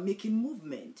 but you are making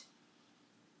movement.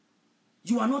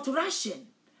 You are not rushing,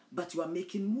 but you are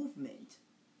making movement.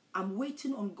 I'm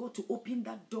waiting on God to open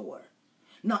that door.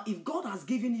 Now, if God has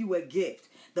given you a gift,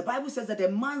 the Bible says that a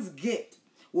man's gift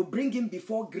will bring him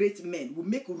before great men, will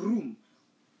make room.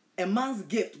 A man's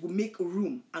gift will make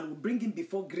room and will bring him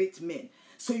before great men.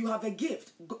 So you have a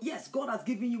gift. Yes, God has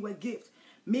given you a gift.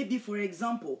 Maybe, for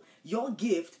example, your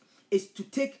gift is to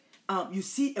take, you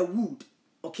see a wood,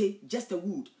 okay, just a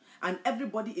wood, and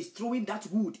everybody is throwing that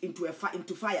wood into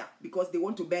fire because they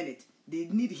want to burn it. They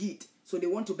need heat, so they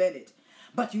want to burn it.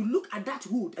 But you look at that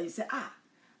wood and you say,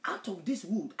 out of this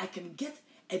wood, I can get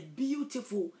a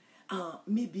beautiful, I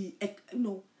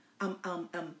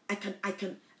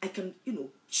can,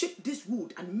 chip this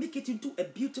wood and make it into a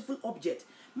beautiful object.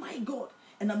 My God.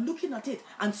 And I'm looking at it,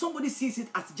 and somebody sees it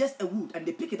as just a wood, and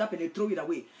they pick it up and they throw it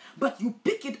away. But you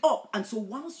pick it up, and so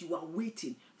once you are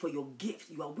waiting for your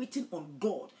gift, you are waiting on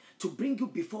God to bring you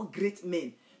before great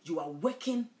men. You are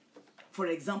working, for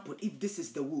example, if this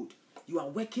is the wood, you are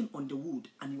working on the wood,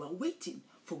 and you are waiting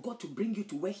for God to bring you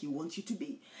to where He wants you to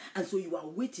be. And so you are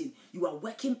waiting, you are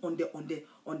working on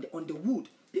the wood.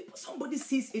 Somebody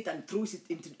sees it and throws it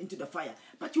into the fire,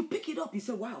 but you pick it up. You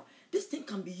say, "Wow, this thing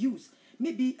can be used.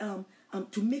 Maybe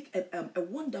to make a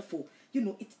wonderful,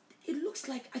 it looks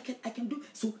like I can do."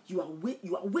 So you are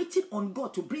waiting on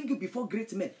God to bring you before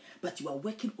great men, but you are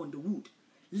working on the wood,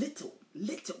 little.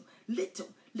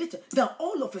 Now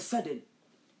all of a sudden,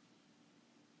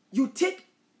 you take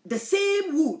the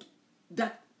same wood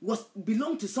that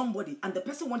belonged to somebody, and the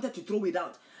person wanted to throw it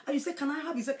out, and you say, "Can I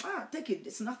have?" He said, "Take it.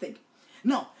 It's nothing."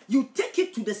 Now you take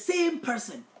it to the same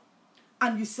person,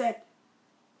 and you said,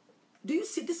 "Do you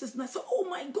see, this is nice." So, "Oh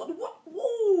my God, what?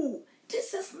 Whoa,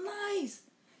 this is nice.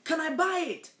 Can I buy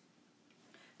it?"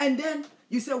 And then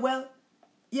you say, "Well,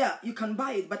 yeah, you can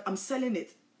buy it, but I'm selling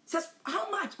it." Says, "How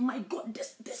much?" "My God,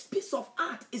 this piece of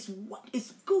art is what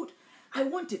is good. I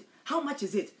want it. How much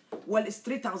is it?" "Well, it's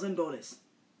 $3,000.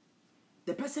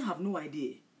 The person have no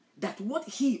idea that what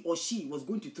he or she was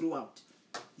going to throw out,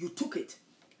 you took it.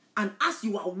 And as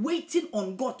you are waiting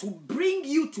on God to bring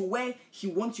you to where He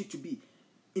wants you to be,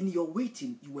 in your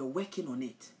waiting, you were working on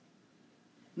it.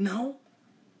 Now,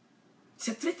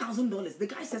 said $3,000. The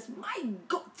guy says, "My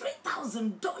God,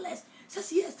 $3,000?"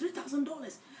 Says, "Yes,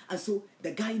 $3,000. And so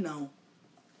the guy now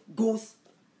goes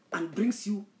and brings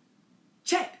you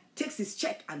check, takes his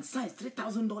check and signs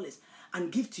 $3,000 and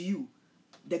give to you.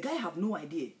 The guy have no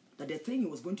idea that the thing he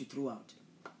was going to throw out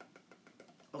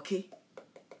okay?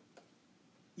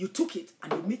 You took it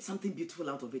and you made something beautiful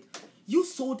out of it. You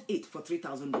sold it for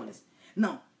 $3,000.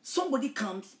 Now, somebody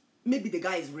comes, maybe the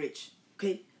guy is rich,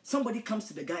 okay? Somebody comes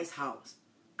to the guy's house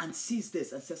and sees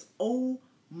this and says, oh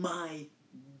my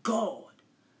God,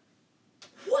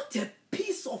 what a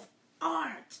piece of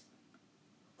art.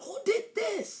 Who did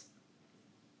this?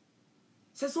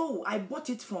 Says, oh, I bought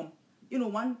it from,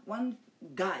 one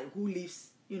guy who lives,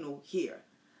 here.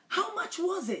 How much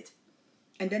was it?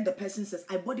 And then the person says,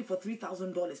 I bought it for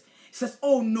 $3,000. He says,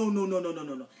 oh,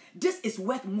 no. This is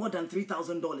worth more than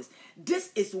 $3,000.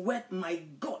 This is worth, my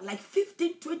God, like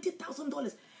 $15,000,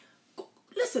 $20,000.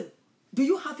 Listen, do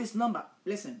you have his number?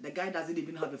 Listen, the guy doesn't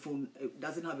even have a phone,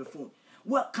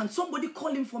 Well, can somebody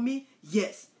call him for me?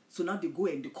 Yes. So now they go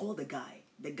and they call the guy.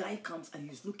 The guy comes and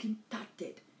he's looking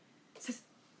tattered. Says,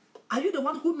 are you the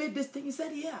one who made this thing? He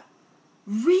said, yeah.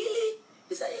 Really?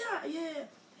 He said, yeah.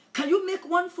 Can you make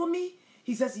one for me?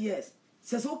 He says, yes.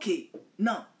 Says, okay,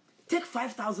 now take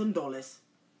 $5,000,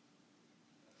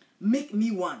 make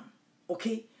me one,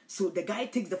 okay? So the guy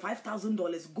takes the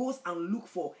 $5,000, goes and look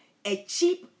for a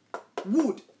cheap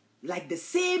wood, like the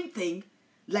same thing,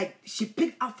 like she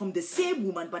picked up from the same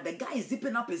woman, but the guy is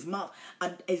zipping up his mouth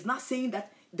and is not saying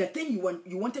that the thing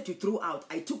you wanted to throw out,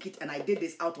 I took it and I did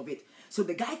this out of it. So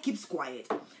the guy keeps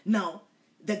quiet. Now,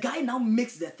 the guy now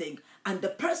makes the thing, and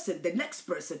the next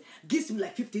person, gives him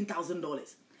like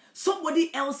 $15,000.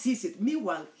 Somebody else sees it.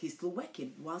 Meanwhile, he's still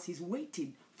working whilst he's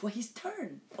waiting for his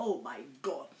turn. Oh my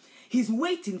God. He's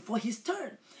waiting for his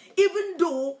turn. Even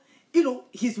though,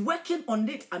 he's working on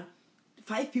it and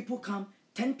 5 people come,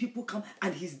 10 people come,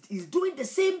 and he's doing the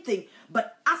same thing.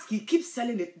 But as he keeps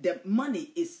selling it, the money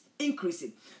is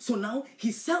increasing. So now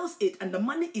he sells it and the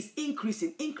money is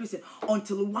increasing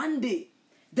until one day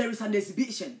there is an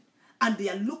exhibition and they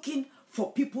are looking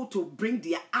for people to bring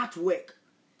their artwork.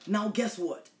 Now guess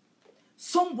what?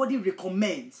 Somebody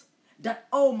recommends that,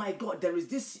 oh my God, there is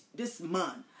this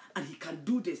man and he can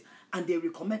do this. And they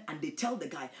recommend and they tell the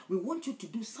guy, we want you to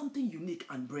do something unique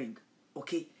and bring.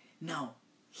 Okay? Now,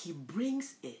 he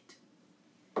brings it.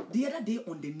 The other day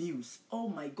on the news, oh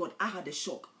my God, I had a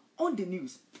shock. On the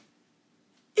news,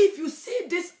 if you see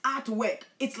this artwork,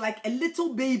 it's like a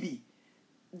little baby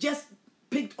just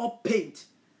picked up paint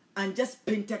and just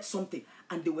painted something.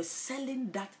 And they were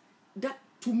selling that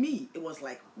to me, it was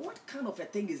like, what kind of a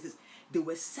thing is this? They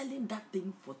were selling that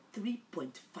thing for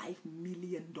 $3.5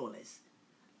 million.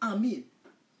 I mean,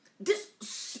 this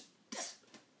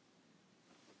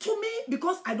to me,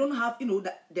 because I don't have,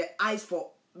 the eyes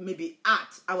for maybe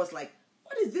art, I was like,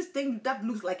 what is this thing that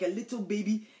looks like a little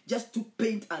baby just to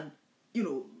paint and,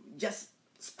 just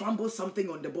scramble something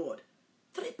on the board?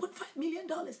 $3.5 million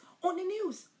on the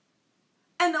news.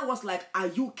 And I was like, are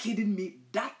you kidding me?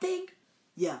 That thing?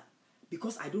 Yeah,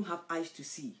 because I don't have eyes to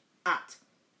see art.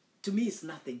 To me, it's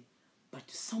nothing. But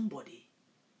to somebody,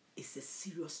 it's a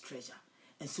serious treasure.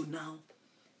 And so now,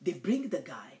 they bring the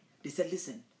guy. They said,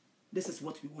 listen, this is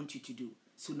what we want you to do.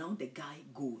 So now the guy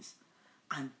goes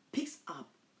and picks up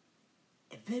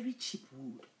a very cheap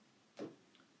wood.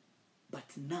 But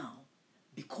now,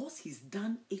 because he's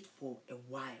done it for a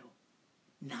while,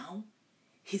 now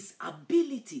his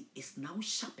ability is now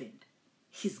sharpened.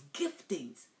 His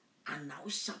giftings are now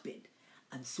sharpened.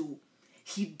 And so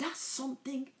he does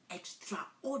something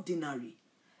extraordinary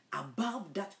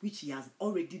above that which he has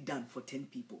already done for 10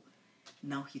 people.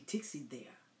 Now he takes it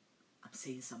there. I'm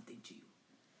saying something to you.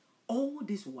 All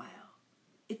this while,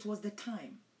 it was the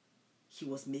time he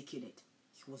was making it.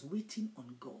 He was waiting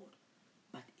on God,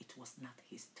 but it was not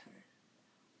his turn.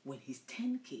 When his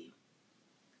turn came,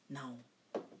 now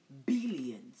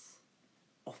billions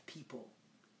of people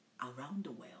around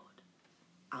the world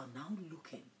are now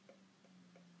looking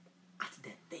at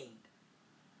the thing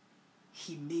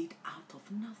he made out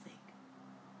of nothing.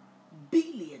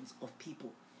 Billions of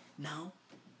people. Now,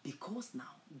 because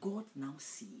now God now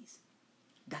sees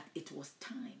that it was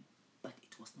time, but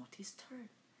it was not his turn.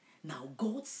 Now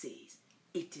God says,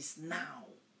 it is now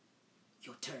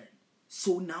your turn.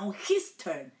 So now his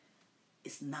turn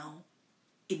is now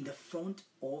in the front,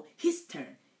 or his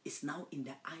turn is now in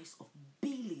the eyes of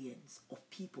billions of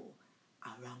people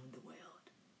around the world.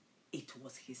 It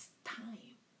was his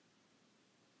time,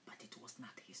 but it was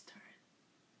not his turn.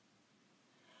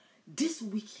 This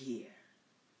week here,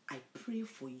 I pray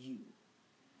for you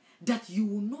that you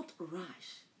will not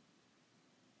rush.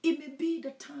 It may be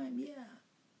the time, yeah,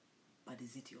 but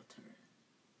is it your turn?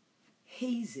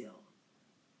 Hazel.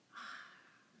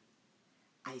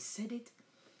 I said it.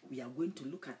 We are going to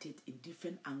look at it in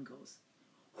different angles.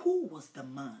 Who was the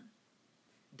man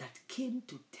that came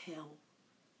to tell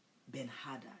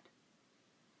Ben-Hadad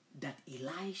that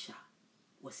Elisha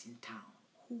was in town.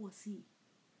 Who was he?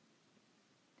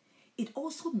 It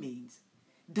also means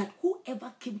that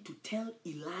whoever came to tell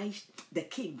Elisha, the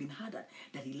king, Ben-Hadad,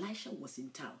 that Elisha was in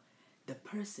town, the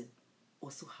person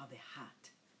also have a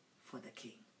heart for the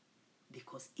king.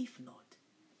 Because if not,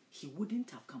 he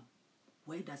wouldn't have come.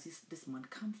 Where does this man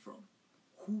come from?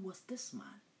 Who was this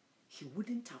man? He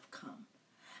wouldn't have come.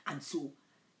 And so,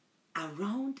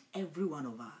 around every one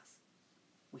of us,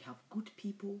 we have good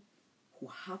people who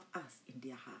have us in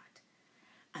their heart.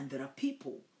 And there are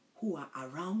people who are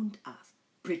around us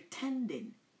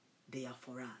pretending they are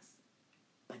for us,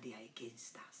 but they are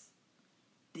against us.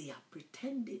 They are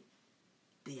pretending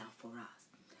they are for us.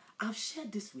 I've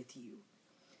shared this with you.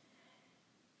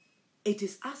 It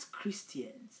is us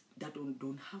Christians that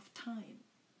don't have time.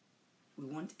 We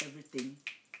want everything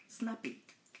snappy.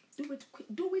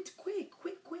 Do it quick.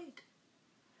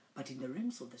 But in the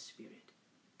realms of the Spirit,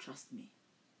 trust me,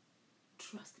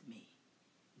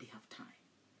 they have time.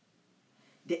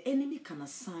 The enemy can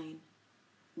assign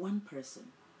one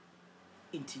person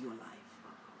into your life.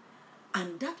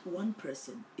 And that one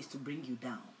person is to bring you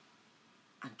down.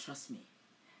 And trust me,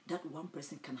 that one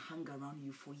person can hang around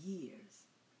you for years.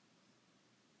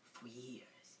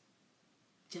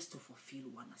 Just to fulfill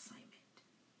one assignment.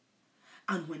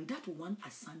 And when that one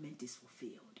assignment is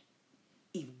fulfilled,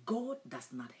 if God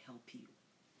does not help you,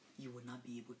 you will not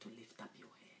be able to lift up your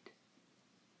head.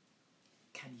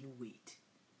 Can you wait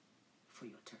for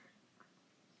your turn?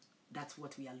 That's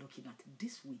what we are looking at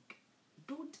this week.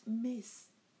 Don't miss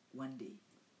one day.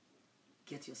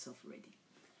 Get yourself ready.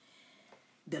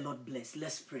 The Lord bless.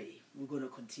 Let's pray. We're going to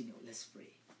continue. Let's pray.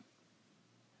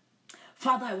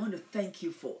 Father, I want to thank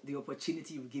you for the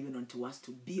opportunity you've given unto us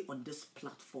to be on this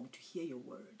platform to hear your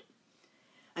word.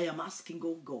 I am asking,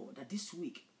 oh God, that this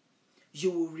week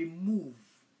you will remove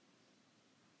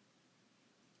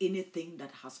anything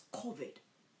that has covered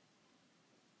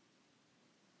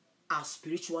our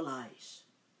spiritual eyes,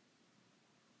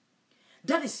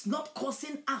 that is not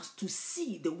causing us to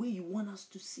see the way you want us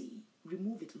to see.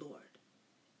 Remove it, Lord.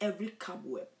 Every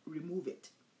cobweb, remove it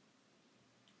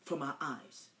from our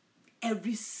eyes.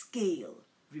 Every scale,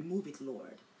 remove it,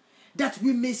 Lord, that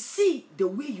we may see the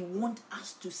way you want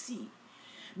us to see.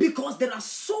 Because there are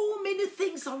so many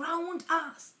things around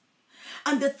us.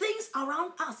 And the things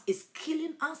around us is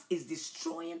killing us, is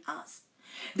destroying us.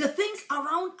 The things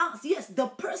around us, yes, the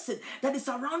person that is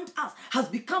around us has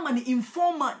become an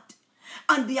informant.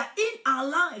 And they are in our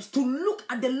lives to look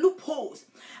at the loopholes.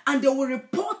 And they will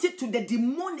report it to the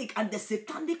demonic and the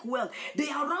satanic world. They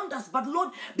are around us. But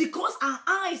Lord, because our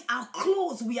eyes are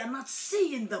closed, we are not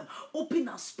seeing them. Open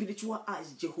our spiritual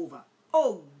eyes, Jehovah.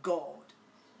 Oh God,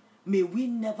 may we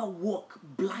never walk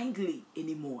blindly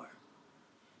anymore.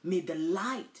 May the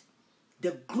light,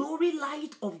 the glory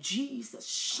light of Jesus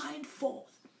shine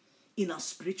forth in our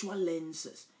spiritual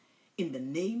lenses. In the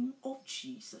name of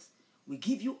Jesus, we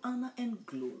give you honor and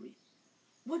glory.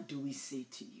 What do we say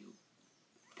to you?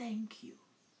 Thank you.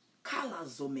 Kala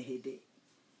zomehede.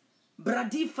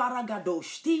 Bradi faragado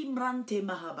shtimrante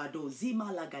mahabado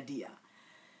zima lagadia.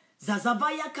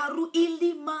 Zazavaya karu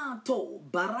ilimato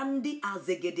barandi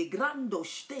azegede grando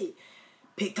shte.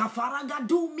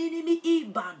 Pekafaragadu minimi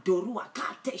iba dorua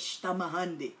kateshta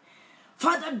mahande.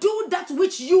 Father, do that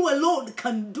which you alone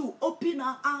can do. Open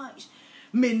our eyes.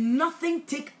 May nothing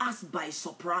take us by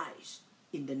surprise.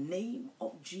 In the name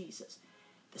of Jesus,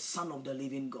 the Son of the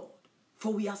living God.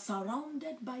 For we are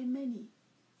surrounded by many.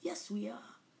 Yes, we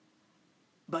are.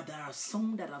 But there are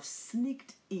some that have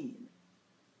sneaked in.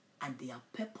 And their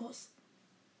purpose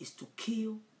is to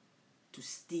kill, to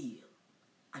steal,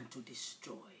 and to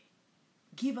destroy.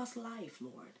 Give us life,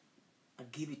 Lord,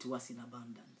 and give it to us in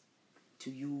abundance.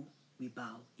 To you we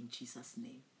bow in Jesus'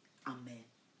 name. Amen.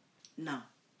 Now,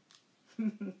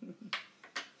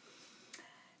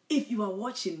 if you are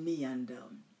watching me and,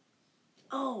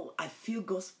 I feel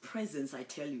God's presence, I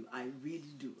tell you, I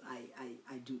really do.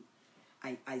 I do.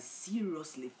 I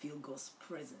seriously feel God's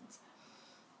presence.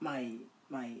 My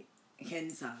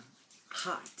hands are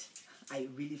hot. I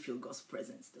really feel God's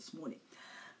presence this morning.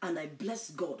 And I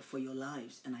bless God for your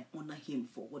lives, and I honor him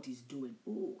for what he's doing.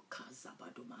 Oh,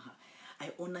 Kazabadomaha.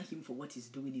 I honor him for what he's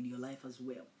doing in your life as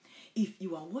well. If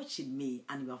you are watching me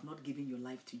and you have not given your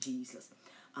life to Jesus,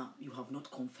 you have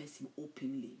not confessed him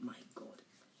openly, my God.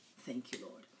 Thank you,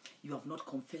 Lord. You have not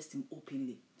confessed him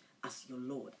openly as your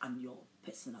Lord and your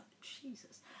personal,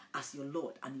 Jesus, as your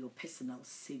Lord and your personal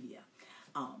Savior.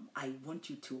 I want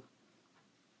you to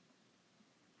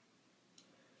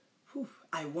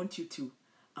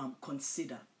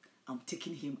consider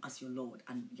taking him as your Lord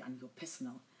and your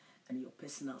personal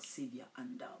Savior.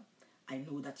 And I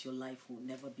know that your life will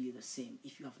never be the same.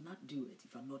 If you have not do it,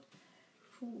 if you have not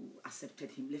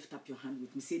accepted him, lift up your hand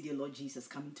with me. Say, dear Lord Jesus,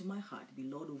 come into my heart. Be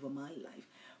Lord over my life.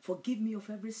 Forgive me of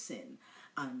every sin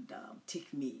and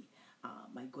take me.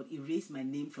 My God, erase my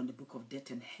name from the book of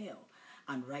death and hell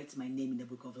and write my name in the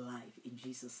book of life in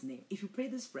Jesus' name. If you pray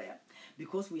this prayer,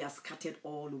 because we are scattered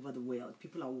all over the world,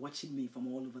 people are watching me from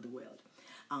all over the world.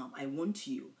 I want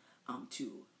you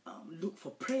to look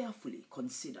for, prayerfully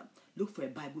consider, look for a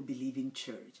Bible-believing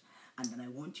church, and then I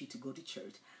want you to go to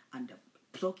church and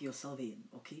plug yourself in,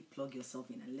 okay? Plug yourself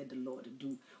in and let the Lord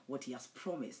do what he has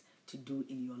promised to do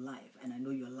in your life. And I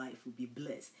know your life will be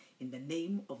blessed in the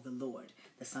name of the Lord,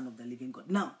 the Son of the living God.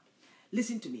 Now,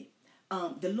 listen to me.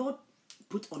 The Lord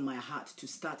put on my heart to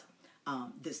start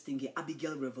this thing here,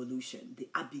 Abigail Revolution, the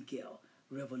Abigail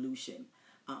Revolution,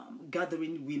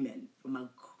 gathering women from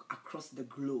across the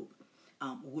globe,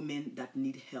 women that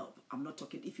need help. I'm not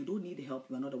talking, if you don't need help,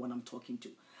 you are not the one I'm talking to.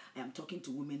 I am talking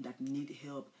to women that need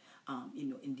help,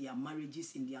 in their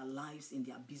marriages, in their lives, in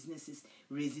their businesses,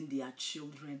 raising their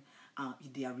children,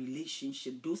 in their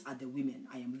relationship. Those are the women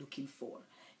I am looking for.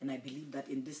 And I believe that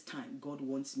in this time, God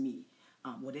wants me,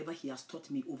 whatever he has taught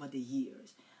me over the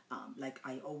years. Like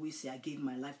I always say, I gave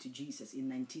my life to Jesus in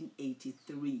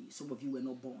 1983. Some of you were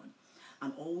not born.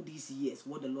 And all these years,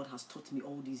 what the Lord has taught me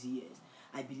all these years,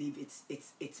 I believe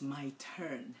it's my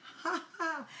turn.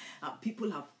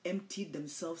 People have emptied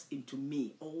themselves into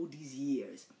me all these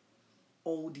years.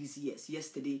 All these years.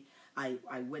 Yesterday, I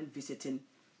went visiting,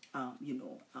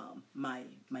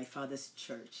 my father's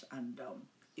church, and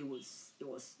it was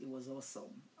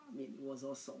awesome. I mean, it was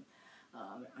awesome.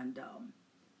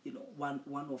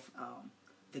 One of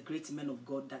the great men of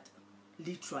God that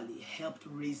literally helped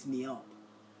raise me up.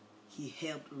 He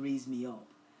helped raise me up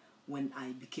when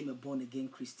I became a born-again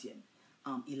Christian.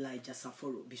 Elijah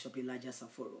Saforo, Bishop Elijah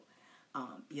Saforo.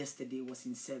 Yesterday was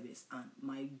in service, and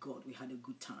my God, we had a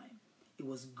good time. It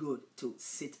was good to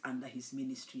sit under his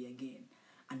ministry again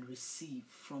and receive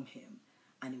from him,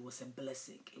 and it was a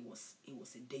blessing. It was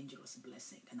a dangerous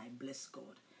blessing, and I bless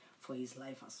God for his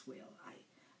life as well.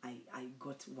 I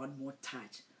got one more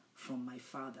touch from my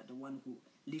father, the one who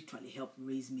literally helped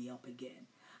raise me up again.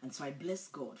 And so I bless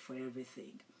God for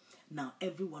everything. Now,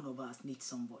 every one of us needs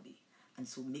somebody. And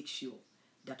so make sure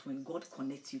that when God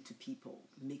connects you to people,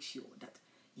 make sure that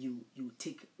you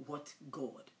take what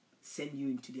God sent you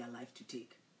into their life to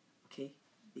take. Okay?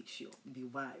 Make sure. Be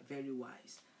wise, very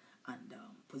wise. And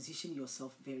position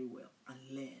yourself very well and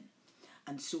learn.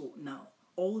 And so now,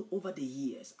 all over the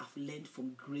years, I've learned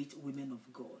from great women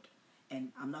of God.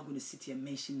 And I'm not going to sit here and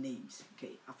mention names.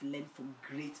 Okay? I've learned from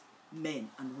great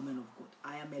men and women of God.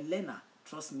 I am a learner.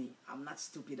 Trust me, I'm not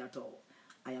stupid at all.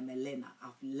 I am a learner.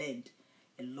 I've learned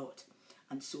a lot.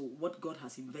 And so what God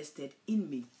has invested in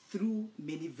me through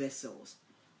many vessels,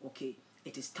 okay,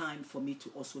 it is time for me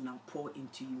to also now pour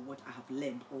into you what I have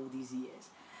learned all these years.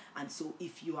 And so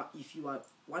if you are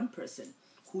one person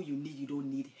who you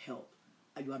don't need help,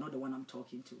 you are not the one I'm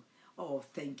talking to. Oh,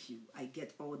 thank you. I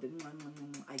get all the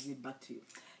I give it back to you.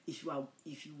 If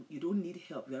you don't need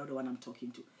help, you are not the one I'm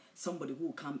talking to. Somebody who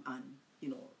will come and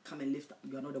come and lift up,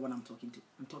 you are not the one I'm talking to.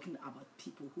 I'm talking about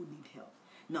people who need help.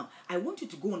 Now, I want you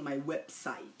to go on my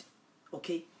website,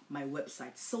 okay? My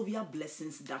website,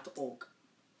 sylviablessings.org.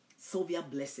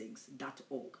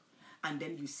 sylviablessings.org. And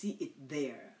then you see it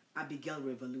there, Abigail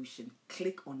Revolution.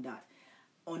 Click on that.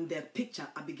 On the picture,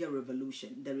 Abigail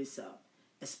Revolution, there is a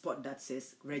spot that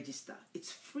says register.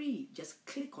 It's free. Just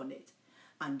click on it.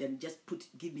 And then just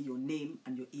give me your name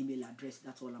and your email address.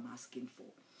 That's all I'm asking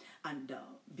for. And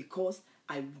because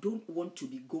I don't want to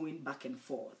be going back and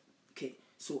forth, okay,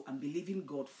 so I'm believing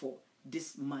God for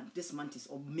this month. This month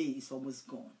May is almost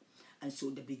gone. And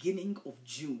so the beginning of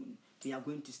June, we are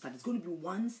going to start. It's going to be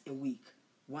once a week.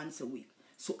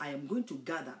 So I am going to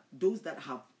gather those that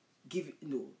have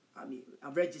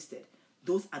I've registered.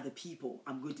 Those are the people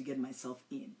I'm going to get myself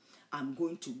in. I'm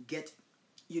going to get,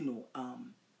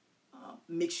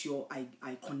 make sure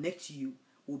I connect you.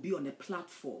 We'll be on a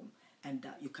platform, and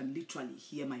you can literally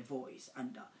hear my voice,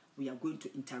 and we are going to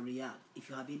interact. If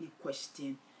you have any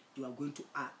question, you are going to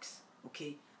ask,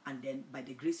 okay? And then by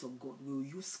the grace of God, we'll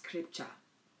use scripture.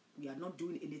 We are not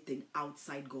doing anything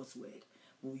outside God's word.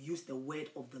 We'll use the word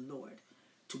of the Lord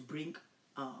to bring,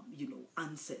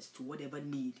 answers to whatever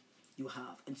need you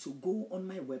have. And so go on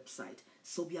my website,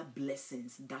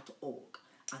 sylviablessings.org,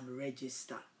 and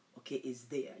register. Okay, it's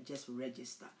there. Just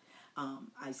register.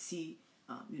 I see,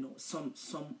 some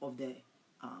of the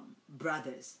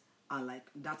brothers are like,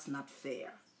 that's not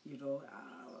fair,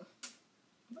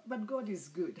 but God is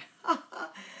good.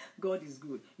 God is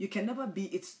good. You can never be.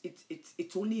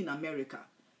 It's only in America.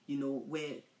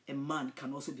 where a man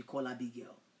can also be called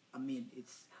Abigail. I mean,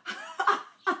 it's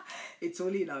it's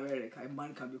only in America a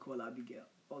man can be called Abigail.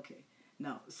 Okay,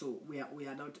 now so we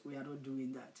are not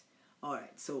doing that. All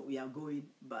right, so we are going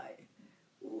by.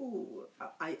 Oh,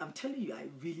 I'm telling you, I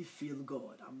really feel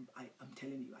God. I'm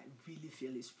telling you, I really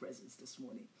feel His presence this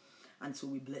morning, and so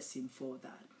we bless Him for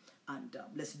that. And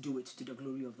let's do it to the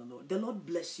glory of the Lord. The Lord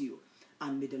bless you,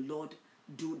 and may the Lord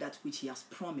do that which He has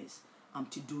promised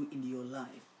to do in your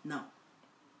life. Now,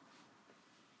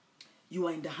 you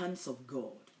are in the hands of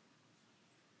God.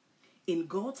 In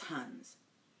God's hands,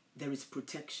 there is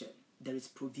protection, there is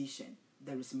provision,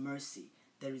 there is mercy,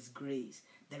 there is grace,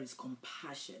 there is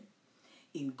compassion.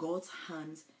 In God's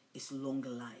hands is long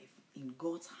life. In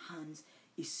God's hands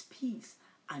is peace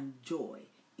and joy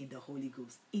in the Holy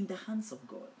Ghost. In the hands of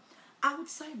God.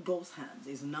 Outside God's hands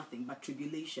is nothing but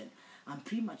tribulation and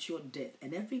premature death,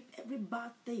 and every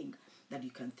bad thing that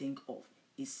you can think of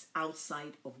is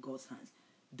outside of God's hands.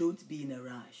 Don't be in a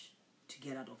rush to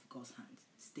get out of God's hands.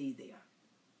 Stay there,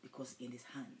 because in His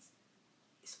hands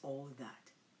is all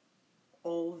that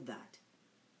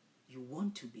you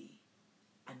want to be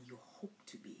and you hope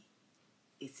to be.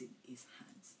 It's in His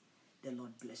hands. The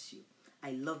Lord bless you.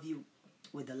 I love you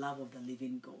with the love of the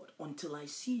living God. Until I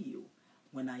see you,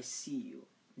 when I see you,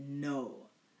 know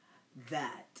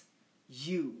that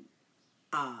you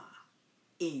are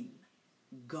in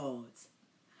God's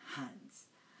hands.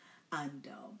 And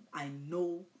I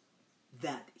know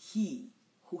that He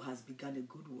who has begun a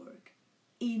good work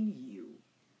in you.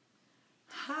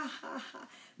 Ha ha ha.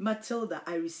 Matilda,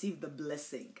 I receive the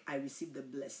blessing. I receive the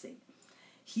blessing.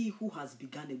 He who has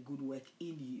begun a good work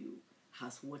in you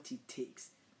has what it takes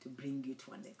to bring you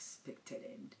to an expected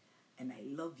end. And I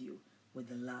love you with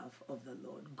the love of the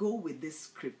Lord. Go with this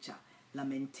scripture,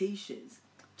 Lamentations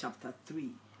chapter 3,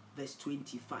 verse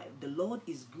 25. The Lord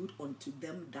is good unto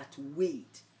them that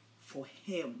wait for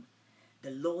Him.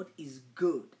 The Lord is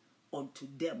good unto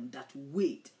them that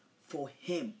wait for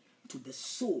Him, to the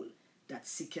soul that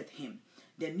seeketh Him.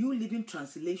 The New Living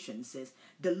Translation says,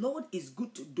 the Lord is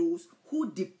good to those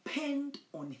who depend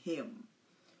on Him,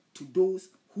 to those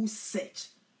who search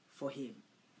for Him.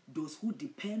 Those who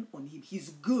depend on Him. He's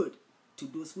good to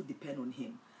those who depend on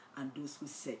Him and those who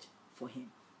search for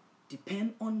Him.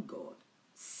 Depend on God,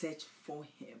 search for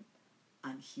Him,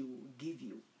 and He will give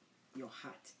you your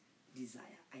heart desire.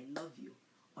 I love you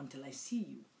until I see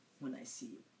you. When I see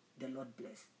you, the Lord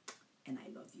bless, and I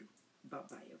love you.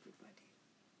 Bye-bye, everybody.